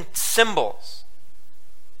pagan symbols.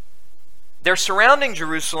 They're surrounding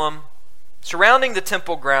Jerusalem, surrounding the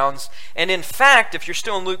temple grounds. And in fact, if you're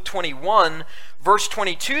still in Luke 21, verse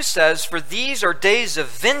 22 says, for these are days of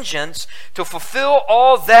vengeance to fulfill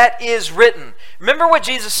all that is written. Remember what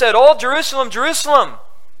Jesus said, oh Jerusalem, Jerusalem,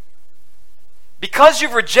 because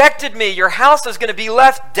you've rejected me, your house is going to be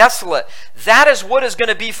left desolate. That is what is going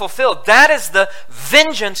to be fulfilled. That is the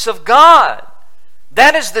vengeance of God.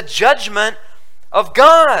 That is the judgment of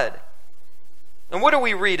God. And what do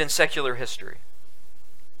we read in secular history?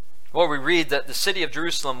 Well, we read that the city of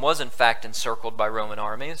Jerusalem was in fact encircled by Roman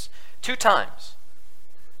armies 2 times.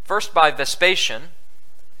 First by Vespasian,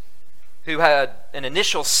 who had an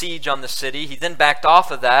initial siege on the city. He then backed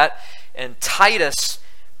off of that, and Titus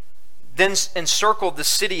then encircled the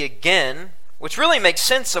city again, which really makes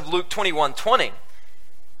sense of Luke 21:20.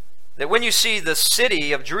 That when you see the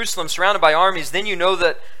city of Jerusalem surrounded by armies, then you know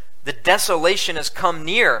that the desolation has come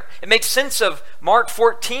near. It makes sense of Mark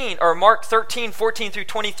 13, 14 through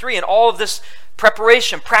 23, and all of this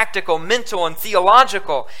preparation, practical, mental, and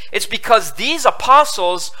theological. It's because these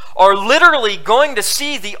apostles are literally going to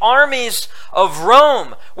see the armies of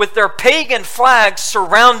Rome with their pagan flags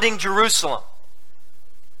surrounding Jerusalem.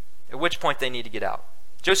 At which point they need to get out.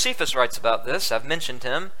 Josephus writes about this. I've mentioned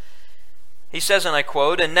him. He says, and I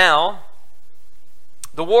quote, and now,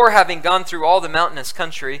 the war having gone through all the mountainous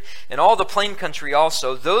country, and all the plain country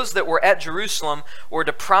also, those that were at Jerusalem were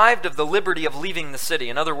deprived of the liberty of leaving the city.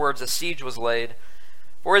 In other words, a siege was laid.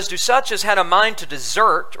 For as to such as had a mind to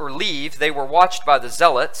desert or leave, they were watched by the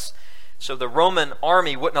zealots, so the Roman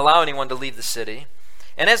army wouldn't allow anyone to leave the city.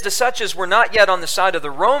 And as to such as were not yet on the side of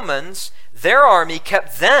the Romans, their army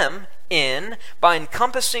kept them in by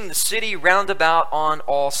encompassing the city round about on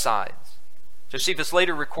all sides. Josephus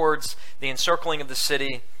later records the encircling of the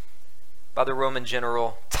city by the Roman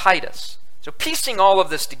general Titus. So piecing all of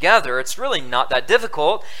this together, it's really not that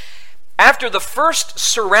difficult. After the first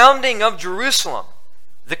surrounding of Jerusalem,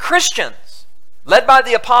 the Christians, led by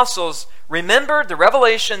the apostles, remembered the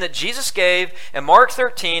revelation that Jesus gave in Mark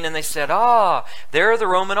 13, and they said, there are the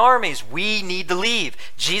Roman armies. We need to leave.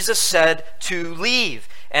 Jesus said to leave.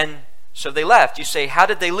 And so they left. You say, how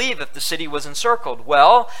did they leave if the city was encircled?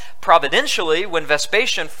 Well, providentially, when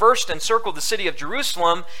Vespasian first encircled the city of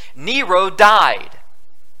Jerusalem, Nero died.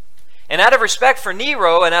 And out of respect for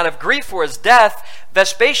Nero and out of grief for his death,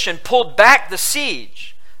 Vespasian pulled back the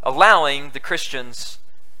siege, allowing the Christians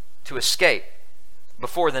to escape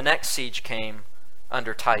before the next siege came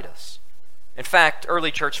under Titus. In fact,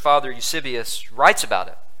 early church father Eusebius writes about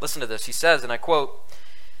it. Listen to this. He says, and I quote,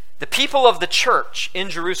 The people of the church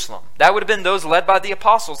in Jerusalem, that would have been those led by the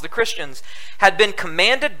apostles, the Christians, had been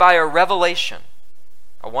commanded by a revelation.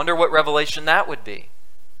 I wonder what revelation that would be.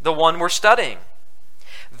 The one we're studying.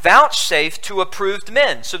 Vouchsafed to approved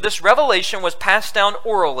men. So this revelation was passed down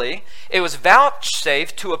orally. It was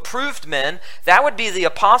vouchsafed to approved men. That would be the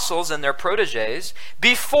apostles and their proteges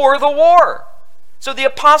before the war. So the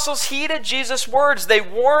apostles heeded Jesus' words. They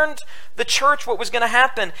warned the church what was going to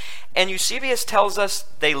happen. And Eusebius tells us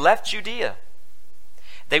they left Judea.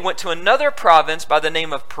 They went to another province by the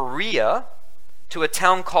name of Perea, to a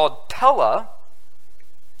town called Pella,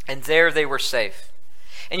 and there they were safe.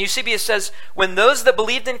 And Eusebius says, when those that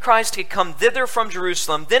believed in Christ had come thither from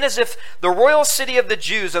Jerusalem, then as if the royal city of the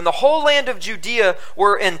Jews and the whole land of Judea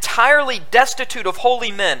were entirely destitute of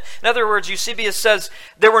holy men. In other words, Eusebius says,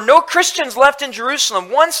 there were no Christians left in Jerusalem.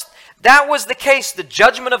 Once that was the case, the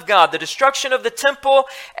judgment of God, the destruction of the temple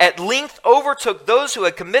at length overtook those who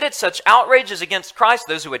had committed such outrages against Christ,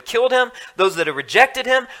 those who had killed him, those that had rejected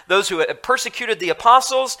him, those who had persecuted the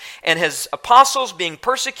apostles, and his apostles being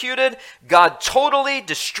persecuted, God totally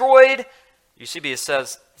destroyed, Eusebius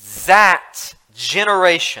says, that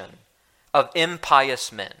generation of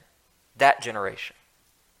impious men. That generation.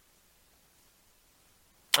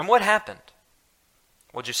 And what happened?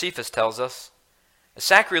 Well, Josephus tells us, a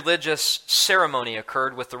sacrilegious ceremony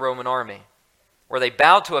occurred with the Roman army, where they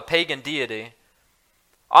bowed to a pagan deity,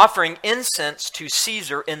 offering incense to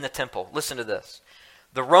Caesar in the temple. Listen to this.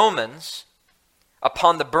 The Romans,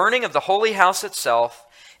 upon the burning of the holy house itself,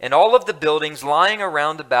 and all of the buildings lying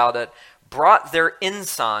around about it, brought their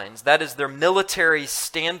ensigns, that is their military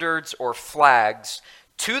standards or flags,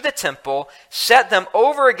 to the temple, set them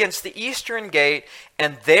over against the eastern gate,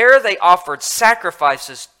 and there they offered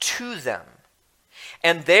sacrifices to them.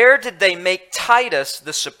 And there did they make Titus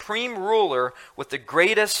the supreme ruler with the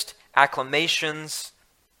greatest acclamations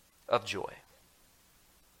of joy.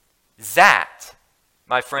 That,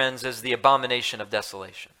 my friends, is the abomination of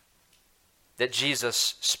desolation that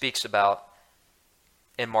Jesus speaks about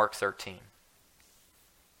in Mark 13.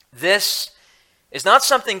 This is not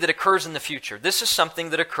something that occurs in the future. This is something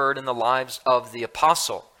that occurred in the lives of the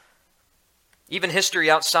apostle. Even history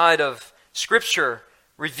outside of Scripture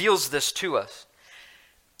reveals this to us.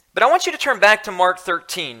 But I want you to turn back to Mark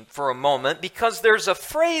 13 for a moment, because there's a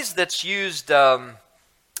phrase that's used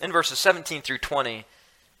in verses 17 through 20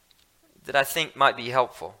 that I think might be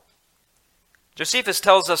helpful. Josephus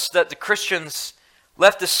tells us that the Christians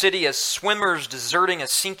left the city as swimmers deserting a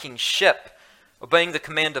sinking ship, obeying the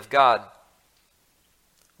command of God.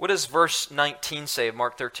 What does verse 19 say of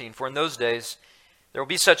Mark 13? For in those days there will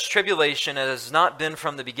be such tribulation as has not been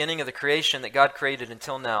from the beginning of the creation that God created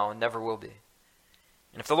until now, and never will be.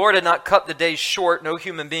 And if the Lord had not cut the days short, no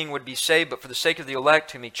human being would be saved, but for the sake of the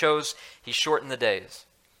elect whom he chose, he shortened the days.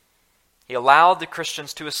 He allowed the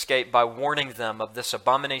Christians to escape by warning them of this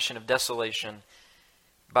abomination of desolation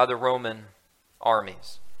by the Roman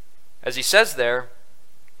armies. As he says there,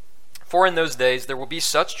 for in those days there will be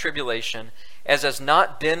such tribulation as has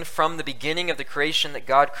not been from the beginning of the creation that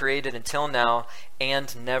God created until now,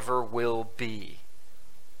 and never will be.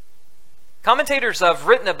 Commentators have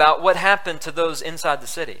written about what happened to those inside the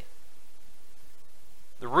city.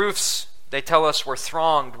 The roofs, they tell us, were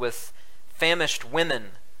thronged with famished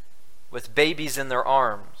women with babies in their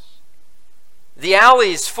arms. The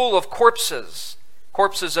alleys full of corpses,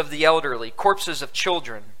 corpses of the elderly, corpses of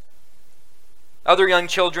children. Other young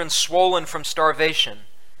children swollen from starvation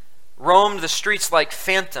roamed the streets like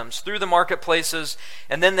phantoms through the marketplaces,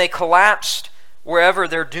 and then they collapsed wherever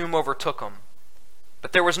their doom overtook them.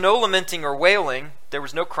 But there was no lamenting or wailing, there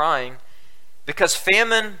was no crying, because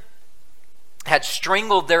famine had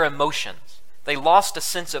strangled their emotions. They lost a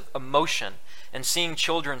sense of emotion in seeing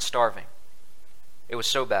children starving. It was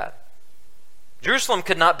so bad. Jerusalem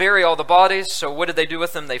could not bury all the bodies, so what did they do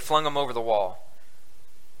with them? They flung them over the wall.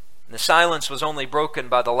 And the silence was only broken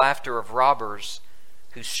by the laughter of robbers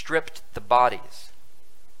who stripped the bodies.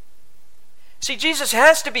 See, Jesus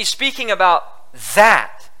has to be speaking about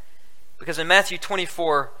that. Because in Matthew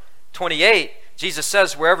 24:28, Jesus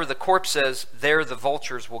says, wherever the corpse is, there the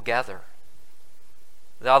vultures will gather.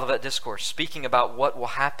 The Olivet Discourse, speaking about what will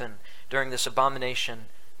happen during this abomination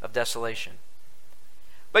of desolation.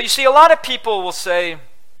 But you see, a lot of people will say,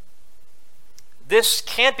 this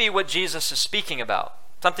can't be what Jesus is speaking about.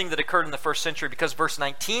 Something that occurred in the first century, because verse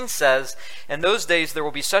 19 says, in those days there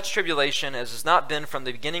will be such tribulation as has not been from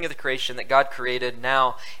the beginning of the creation that God created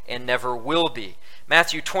now and never will be.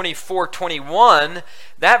 Matthew 24:21,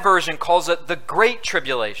 that version calls it the Great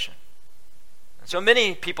Tribulation. And so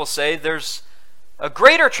many people say there's a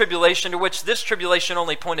greater tribulation to which this tribulation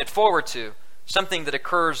only pointed forward to. something that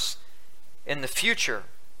occurs in the future.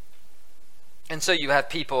 And so you have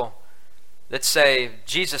people that say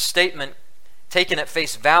Jesus' statement, taken at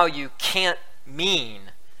face value, can't mean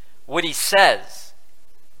what he says.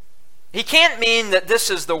 He can't mean that this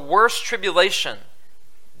is the worst tribulation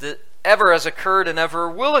that ever has occurred and ever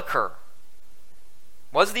will occur.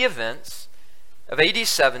 Was the events of AD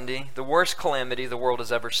 70 the worst calamity the world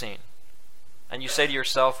has ever seen? And you say to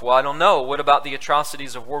yourself, well, I don't know. What about the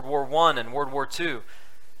atrocities of World War I and World War II,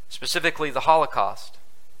 specifically the Holocaust?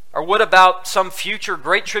 Or what about some future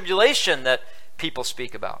great tribulation that people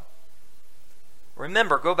speak about?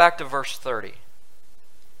 Remember, go back to verse 30.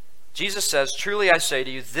 Jesus says, truly I say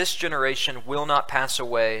to you, this generation will not pass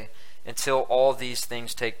away until all these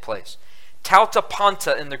things take place. Tauta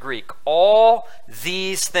panta in the Greek. All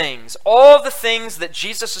these things. All the things that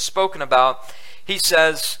Jesus has spoken about, he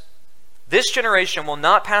says, this generation will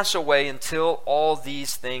not pass away until all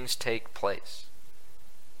these things take place.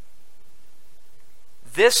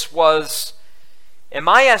 This was, in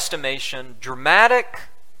my estimation, dramatic,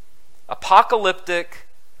 apocalyptic,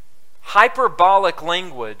 hyperbolic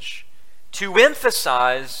language to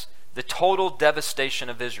emphasize the total devastation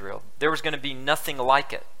of Israel. There was going to be nothing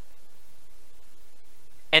like it.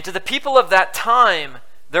 And to the people of that time,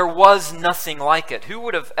 there was nothing like it. Who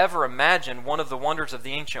would have ever imagined one of the wonders of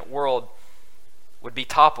the ancient world would be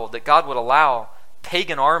toppled, that God would allow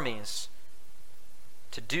pagan armies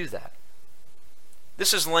to do that?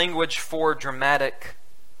 This is language for dramatic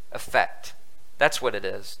effect. That's what it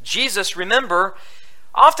is. Jesus, remember,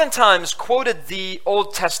 oftentimes quoted the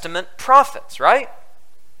Old Testament prophets, right?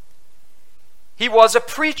 He was a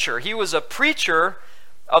preacher. He was a preacher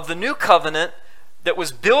of the New Covenant that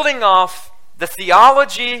was building off the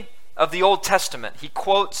theology of the Old Testament. He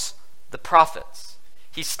quotes the prophets.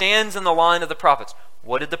 He stands in the line of the prophets.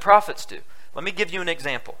 What did the prophets do? Let me give you an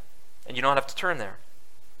example, and you don't have to turn there.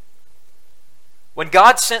 When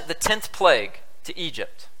God sent the 10th plague to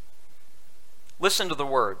Egypt, listen to the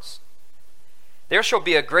words. There shall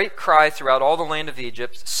be a great cry throughout all the land of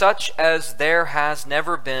Egypt, such as there has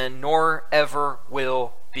never been, nor ever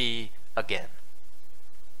will be again.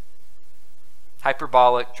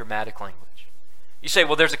 Hyperbolic, dramatic language. You say,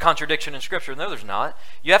 well, there's a contradiction in Scripture. No, there's not.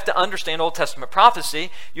 You have to understand Old Testament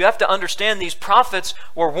prophecy. You have to understand these prophets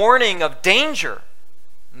were warning of danger.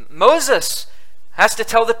 Moses has to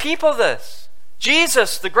tell the people this.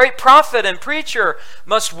 Jesus, the great prophet and preacher,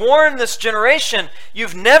 must warn this generation,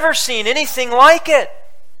 you've never seen anything like it.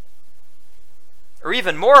 Or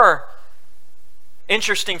even more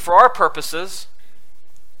interesting for our purposes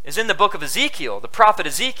is in the book of Ezekiel, the prophet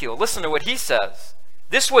Ezekiel. Listen to what he says.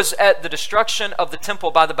 This was at the destruction of the temple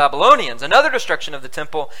by the Babylonians. Another destruction of the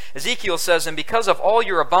temple, Ezekiel says, and because of all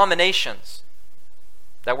your abominations.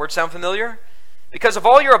 That word sound familiar? Because of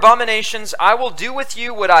all your abominations, I will do with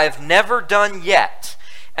you what I have never done yet,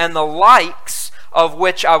 and the likes of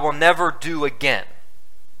which I will never do again.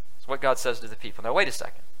 That's what God says to the people. Now wait a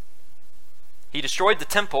second. He destroyed the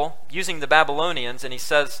temple using the Babylonians, and he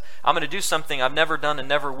says, I'm going to do something I've never done and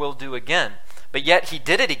never will do again. But yet he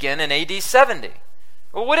did it again in AD 70.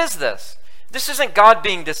 Well, what is this? This isn't God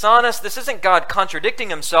being dishonest. This isn't God contradicting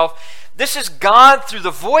himself. This is God, through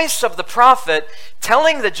the voice of the prophet,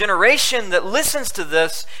 telling the generation that listens to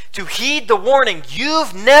this to heed the warning.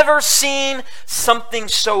 You've never seen something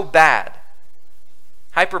so bad.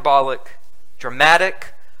 Hyperbolic,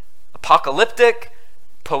 dramatic, apocalyptic,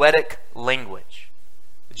 poetic language.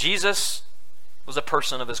 Jesus was a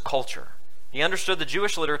person of his culture. He understood the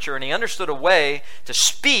Jewish literature, and he understood a way to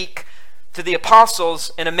speak to the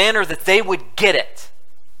apostles in a manner that they would get it.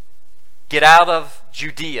 Get out of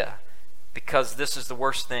Judea, because this is the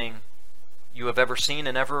worst thing you have ever seen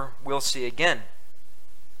and ever will see again.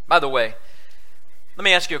 By the way, let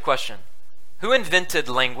me ask you a question. Who invented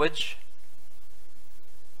language?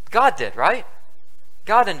 God did, right?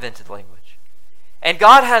 God invented language. And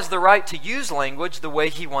God has the right to use language the way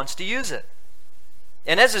he wants to use it.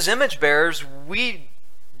 And as his image bearers, we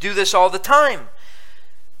do this all the time.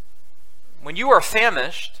 When you are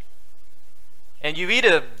famished and you eat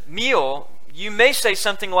a meal, you may say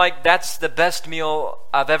something like, that's the best meal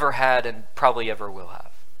I've ever had and probably ever will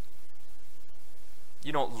have.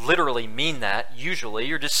 You don't literally mean that, usually.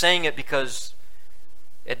 You're just saying it because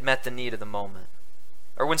it met the need of the moment.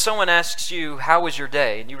 Or when someone asks you, how was your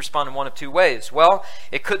day? And you respond in one of two ways. Well,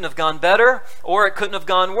 it couldn't have gone better, or it couldn't have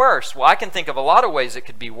gone worse. Well, I can think of a lot of ways it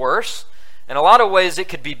could be worse, and a lot of ways it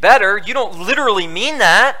could be better. You don't literally mean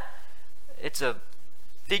that. It's a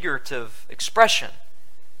figurative expression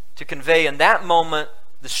to convey in that moment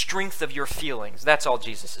the strength of your feelings. That's all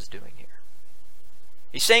Jesus is doing here.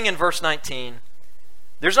 He's saying in verse 19,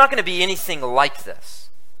 there's not going to be anything like this.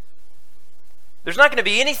 There's not going to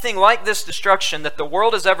be anything like this destruction that the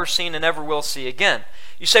world has ever seen and ever will see again.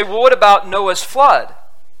 You say, well, what about Noah's flood?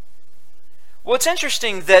 Well, it's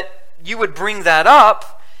interesting that you would bring that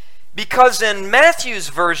up, because in Matthew's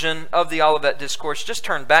version of the Olivet Discourse, just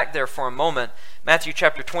turn back there for a moment, Matthew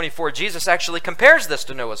chapter 24, Jesus actually compares this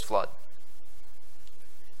to Noah's flood.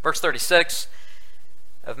 Verse 36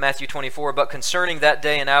 of Matthew 24, but concerning that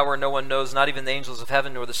day and hour no one knows, not even the angels of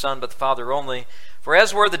heaven nor the Son, but the Father only. For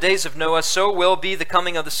as were the days of Noah, so will be the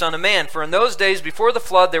coming of the Son of Man. For in those days before the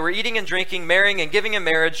flood they were eating and drinking, marrying and giving in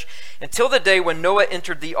marriage, until the day when Noah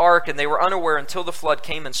entered the ark, and they were unaware until the flood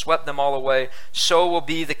came and swept them all away. So will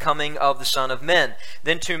be the coming of the Son of Men.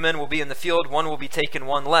 Then 2 men will be in the field, one will be taken,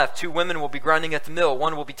 one left. 2 women will be grinding at the mill,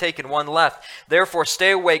 one will be taken, one left. Therefore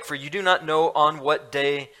stay awake, for you do not know on what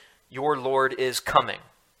day your Lord is coming.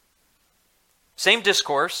 Same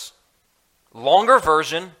discourse, longer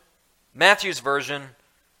version, Matthew's version,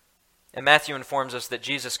 and Matthew informs us that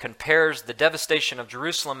Jesus compares the devastation of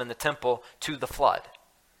Jerusalem and the temple to the flood.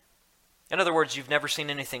 In other words, you've never seen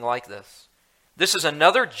anything like this. This is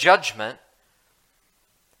another judgment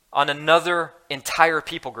on another entire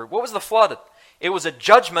people group. What was the flood? It was a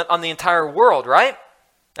judgment on the entire world, right?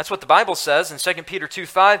 That's what the Bible says in 2 Peter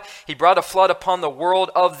 2:5. He brought a flood upon the world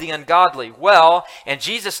of the ungodly. Well, in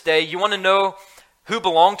Jesus' day, you want to know who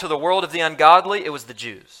belonged to the world of the ungodly? It was the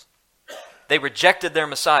Jews. They rejected their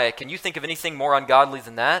Messiah. Can you think of anything more ungodly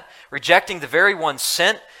than that? Rejecting the very one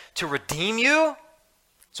sent to redeem you?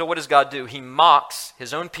 So what does God do? He mocks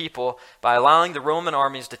his own people by allowing the Roman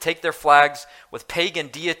armies to take their flags with pagan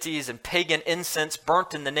deities and pagan incense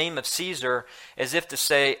burnt in the name of Caesar, as if to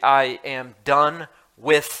say, I am done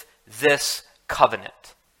with this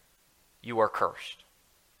covenant. You are cursed.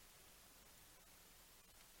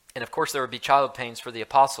 And of course there would be child pains for the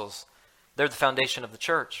apostles. They're the foundation of the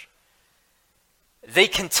church. They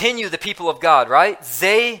continue the people of God, right?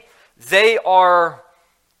 They are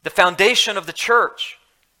the foundation of the church.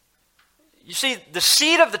 You see, the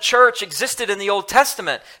seed of the church existed in the Old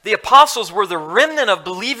Testament. The apostles were the remnant of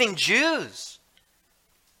believing Jews,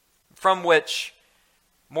 from which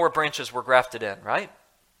more branches were grafted in, right?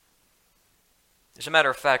 As a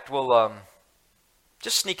matter of fact, we'll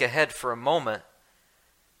just sneak ahead for a moment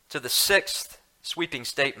to the 6th sweeping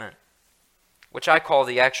statement, which I call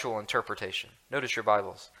the actual interpretation. Notice your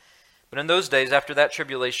Bibles. But in those days, after that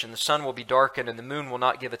tribulation, the sun will be darkened and the moon will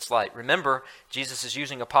not give its light. Remember, Jesus is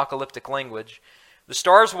using apocalyptic language. The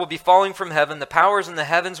stars will be falling from heaven, the powers in the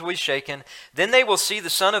heavens will be shaken. Then they will see the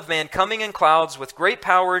Son of Man coming in clouds with great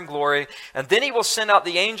power and glory. And then he will send out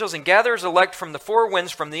the angels and gather his elect from the 4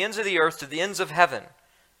 winds, from the ends of the earth to the ends of heaven.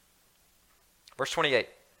 Verse 28.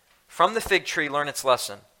 From the fig tree learn its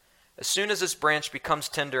lesson. As soon as its branch becomes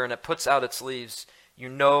tender and it puts out its leaves, you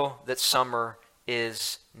know that summer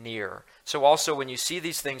is near. So also when you see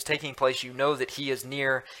these things taking place, you know that he is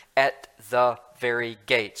near at the very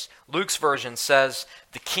gates. Luke's version says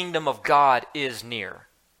the kingdom of God is near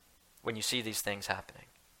when you see these things happening.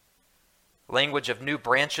 Language of new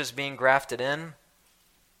branches being grafted in.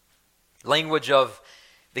 Language of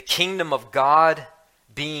the kingdom of God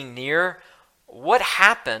being near. What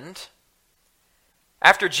happened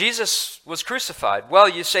after Jesus was crucified? Well,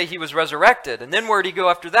 you say he was resurrected. And then where did he go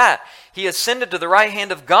after that? He ascended to the right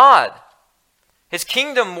hand of God. His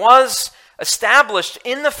kingdom was established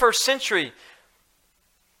in the first century,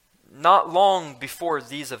 not long before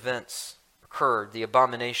these events occurred, the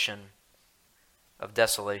abomination of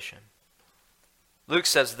desolation. Luke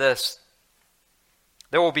says this,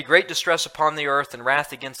 there will be great distress upon the earth and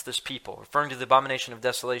wrath against this people, referring to the abomination of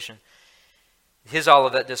desolation. His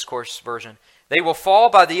Olivet Discourse version. They will fall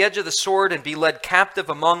by the edge of the sword and be led captive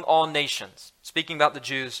among all nations. Speaking about the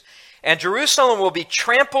Jews. And Jerusalem will be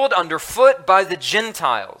trampled underfoot by the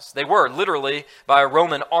Gentiles. They were, literally, by a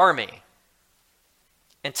Roman army.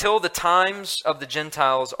 Until the times of the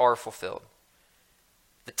Gentiles are fulfilled.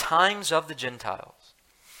 The times of the Gentiles.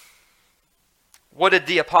 What did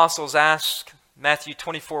the apostles ask? Matthew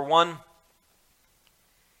 24:1.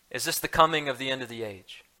 Is this the coming of the end of the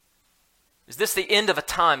age? Is this the end of a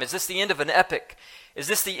time? Is this the end of an epoch? Is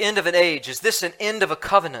this the end of an age? Is this an end of a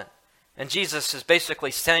covenant? And Jesus is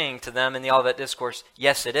basically saying to them in the Olivet Discourse,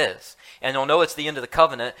 yes, it is. And you'll know it's the end of the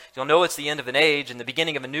covenant. You'll know it's the end of an age and the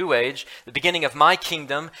beginning of a new age, the beginning of my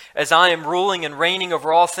kingdom, as I am ruling and reigning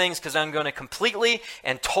over all things, because I'm going to completely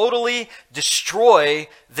and totally destroy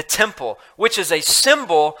the temple, which is a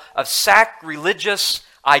symbol of sacrilegious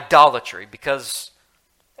idolatry, because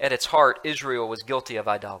at its heart, Israel was guilty of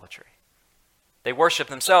idolatry. They worshiped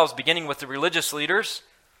themselves, beginning with the religious leaders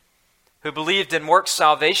who believed in works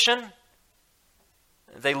salvation.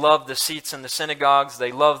 They loved the seats in the synagogues.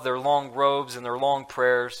 They loved their long robes and their long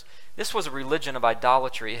prayers. This was a religion of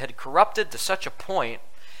idolatry. It had corrupted to such a point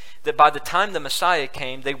that by the time the Messiah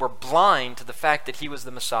came, they were blind to the fact that he was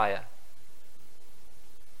the Messiah.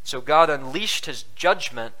 So God unleashed his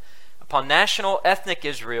judgment upon national ethnic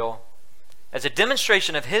Israel as a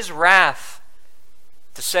demonstration of his wrath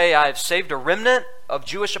to say, I have saved a remnant of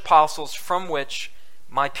Jewish apostles from which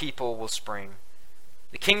my people will spring.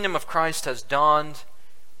 The kingdom of Christ has dawned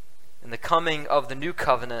in the coming of the new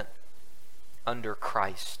covenant under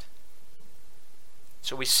Christ.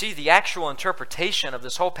 So we see the actual interpretation of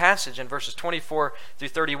this whole passage in verses 24 through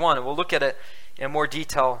 31, and we'll look at it in more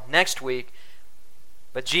detail next week.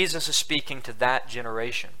 But Jesus is speaking to that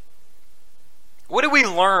generation. What do we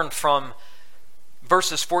learn from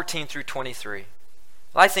verses 14 through 23?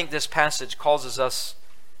 Well, I think this passage causes us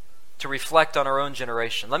to reflect on our own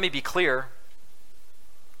generation. Let me be clear.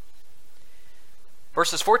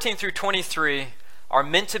 Verses 14 through 23 are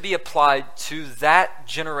meant to be applied to that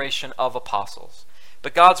generation of apostles.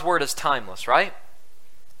 But God's word is timeless, right?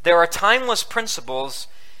 There are timeless principles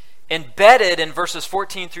embedded in verses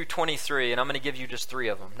 14 through 23, and I'm going to give you just 3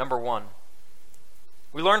 of them. Number 1,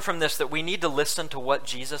 we learn from this that we need to listen to what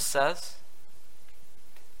Jesus says,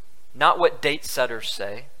 not what date setters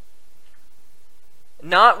say,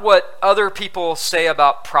 not what other people say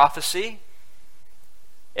about prophecy.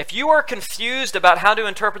 If you are confused about how to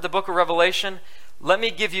interpret the book of Revelation, let me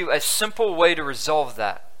give you a simple way to resolve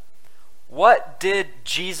that. What did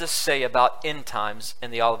Jesus say about end times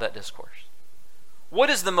in the Olivet Discourse? What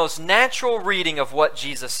is the most natural reading of what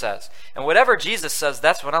Jesus says? And whatever Jesus says,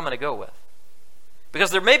 that's what I'm going to go with.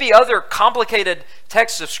 Because there may be other complicated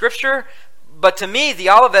texts of Scripture, but to me, the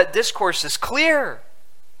Olivet Discourse is clear.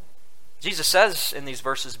 Jesus says in these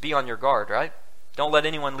verses, be on your guard, right? Don't let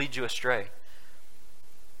anyone lead you astray.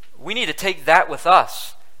 We need to take that with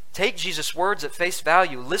us. Take Jesus' words at face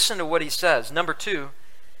value. Listen to what he says. Number 2,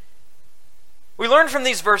 we learn from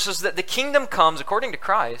these verses that the kingdom comes, according to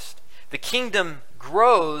Christ, the kingdom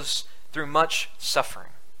grows through much suffering.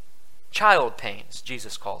 Child pains,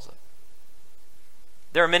 Jesus calls it.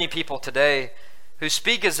 There are many people today who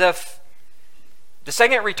speak as if the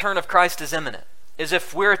second return of Christ is imminent, as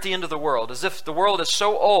if we're at the end of the world, as if the world is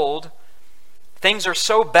so old, things are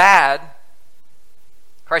so bad,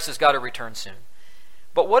 Christ has got to return soon.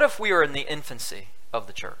 But what if we are in the infancy of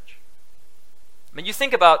the church? I mean, you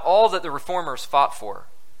think about all that the reformers fought for.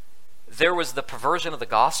 There was the perversion of the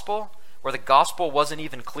gospel, where the gospel wasn't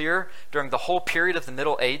even clear during the whole period of the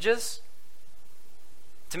Middle Ages.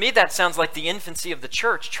 To me, that sounds like the infancy of the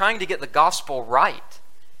church, trying to get the gospel right.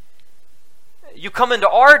 You come into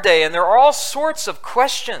our day, and there are all sorts of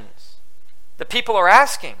questions that people are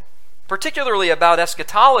asking, particularly about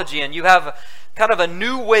eschatology, and you have kind of a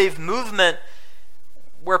new wave movement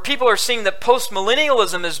where people are seeing that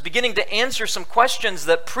postmillennialism is beginning to answer some questions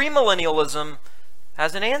that premillennialism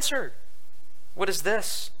hasn't answered. What is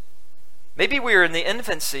this? Maybe we are in the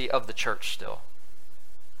infancy of the church still.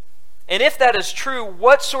 And if that is true,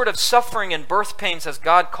 what sort of suffering and birth pains has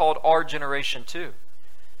God called our generation to?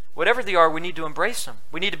 Whatever they are, we need to embrace them.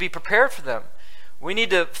 We need to be prepared for them. We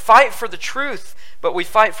need to fight for the truth, but we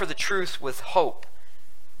fight for the truth with hope.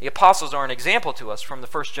 The apostles are an example to us from the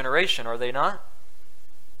first generation, are they not?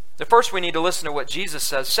 The first, we need to listen to what Jesus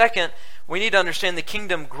says. Second, we need to understand the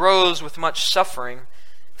kingdom grows with much suffering.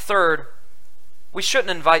 Third, we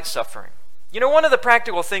shouldn't invite suffering. You know, one of the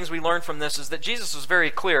practical things we learn from this is that Jesus was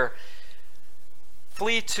very clear.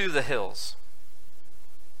 Flee to the hills.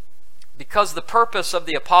 Because the purpose of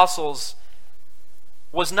the apostles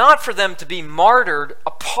was not for them to be martyred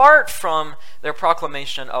apart from their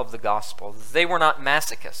proclamation of the gospel. They were not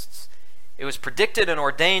masochists. It was predicted and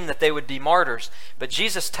ordained that they would be martyrs. But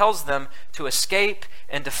Jesus tells them to escape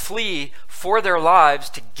and to flee for their lives,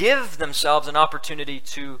 to give themselves an opportunity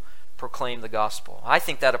to proclaim the gospel. I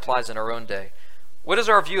think that applies in our own day. What is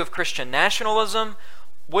our view of Christian nationalism?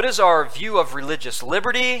 What is our view of religious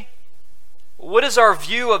liberty? What is our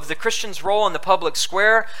view of the Christian's role in the public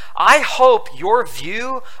square? I hope your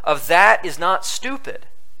view of that is not stupid.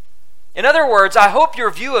 In other words, I hope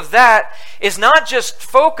your view of that is not just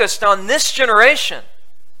focused on this generation.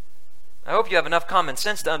 I hope you have enough common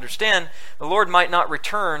sense to understand the Lord might not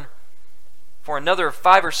return for another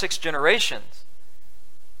 5 or 6 generations.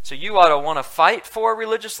 So you ought to want to fight for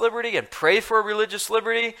religious liberty and pray for religious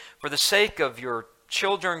liberty for the sake of your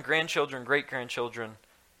children, grandchildren, great-grandchildren,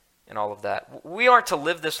 and all of that. We aren't to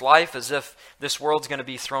live this life as if this world's going to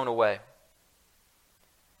be thrown away.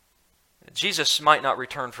 Jesus might not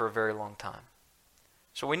return for a very long time.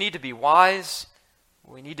 So we need to be wise.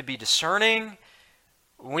 We need to be discerning.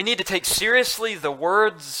 We need to take seriously the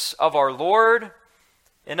words of our Lord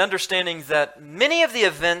in understanding that many of the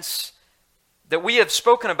events that we have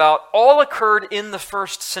spoken about all occurred in the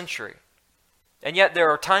first century. And yet there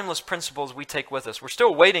are timeless principles we take with us. We're still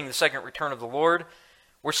awaiting the second return of the Lord.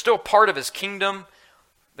 We're still part of His kingdom.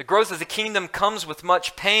 The growth of the kingdom comes with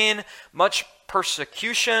much pain, much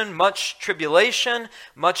persecution, much tribulation,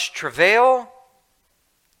 much travail.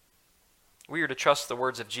 We are to trust the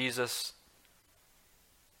words of Jesus,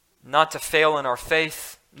 not to fail in our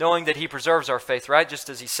faith, knowing that He preserves our faith, right? Just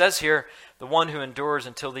as He says here, the one who endures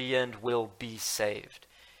until the end will be saved.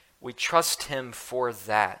 We trust Him for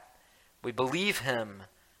that. We believe Him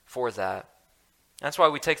for that. That's why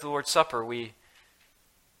we take the Lord's Supper. We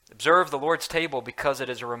observe the Lord's table because it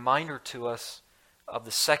is a reminder to us of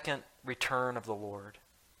the second return of the Lord,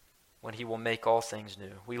 when He will make all things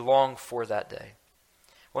new. We long for that day.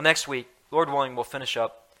 Well, next week, Lord willing, we'll finish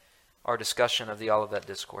up our discussion of the Olivet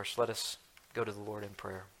Discourse. Let us go to the Lord in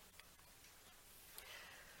prayer.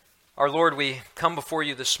 Our Lord, we come before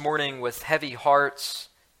You this morning with heavy hearts.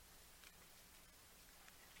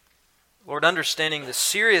 Lord, understanding the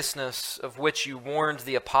seriousness of which You warned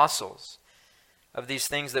the apostles of these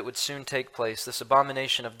things that would soon take place, this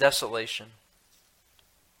abomination of desolation,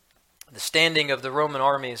 the standing of the Roman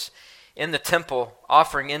armies in the temple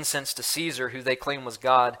offering incense to Caesar, who they claim was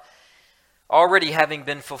God, already having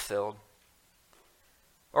been fulfilled.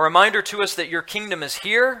 A reminder to us that Your kingdom is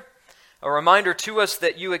here. A reminder to us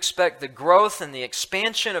that You expect the growth and the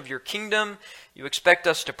expansion of Your kingdom. You expect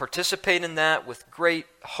us to participate in that with great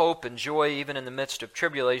hope and joy, even in the midst of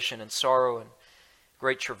tribulation and sorrow and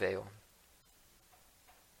great travail.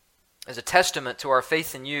 As a testament to our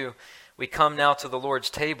faith in You, we come now to the Lord's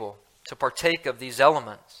table to partake of these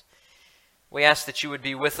elements. We ask that You would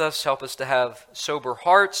be with us, help us to have sober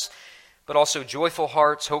hearts, but also joyful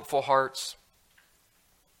hearts, hopeful hearts,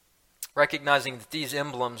 recognizing that these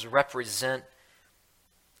emblems represent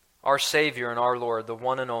our Savior and our Lord, the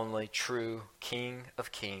one and only true King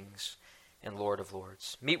of kings and Lord of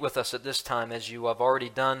lords. Meet with us at this time as You have already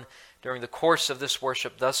done during the course of this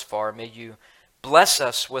worship thus far. May You bless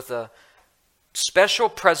us with a special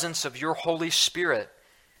presence of Your Holy Spirit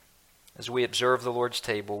as we observe the Lord's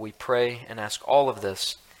table. We pray and ask all of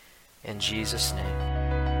this in Jesus' name.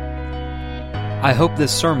 I hope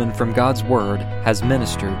this sermon from God's Word has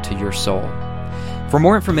ministered to your soul. For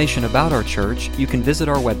more information about our church, you can visit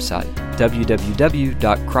our website,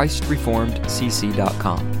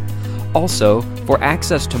 www.christreformedcc.com. Also, for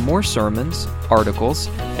access to more sermons, articles,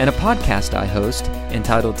 and a podcast I host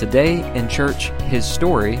entitled Today in Church, His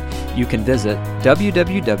Story, you can visit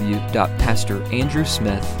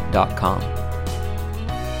www.pastorandrewsmith.com.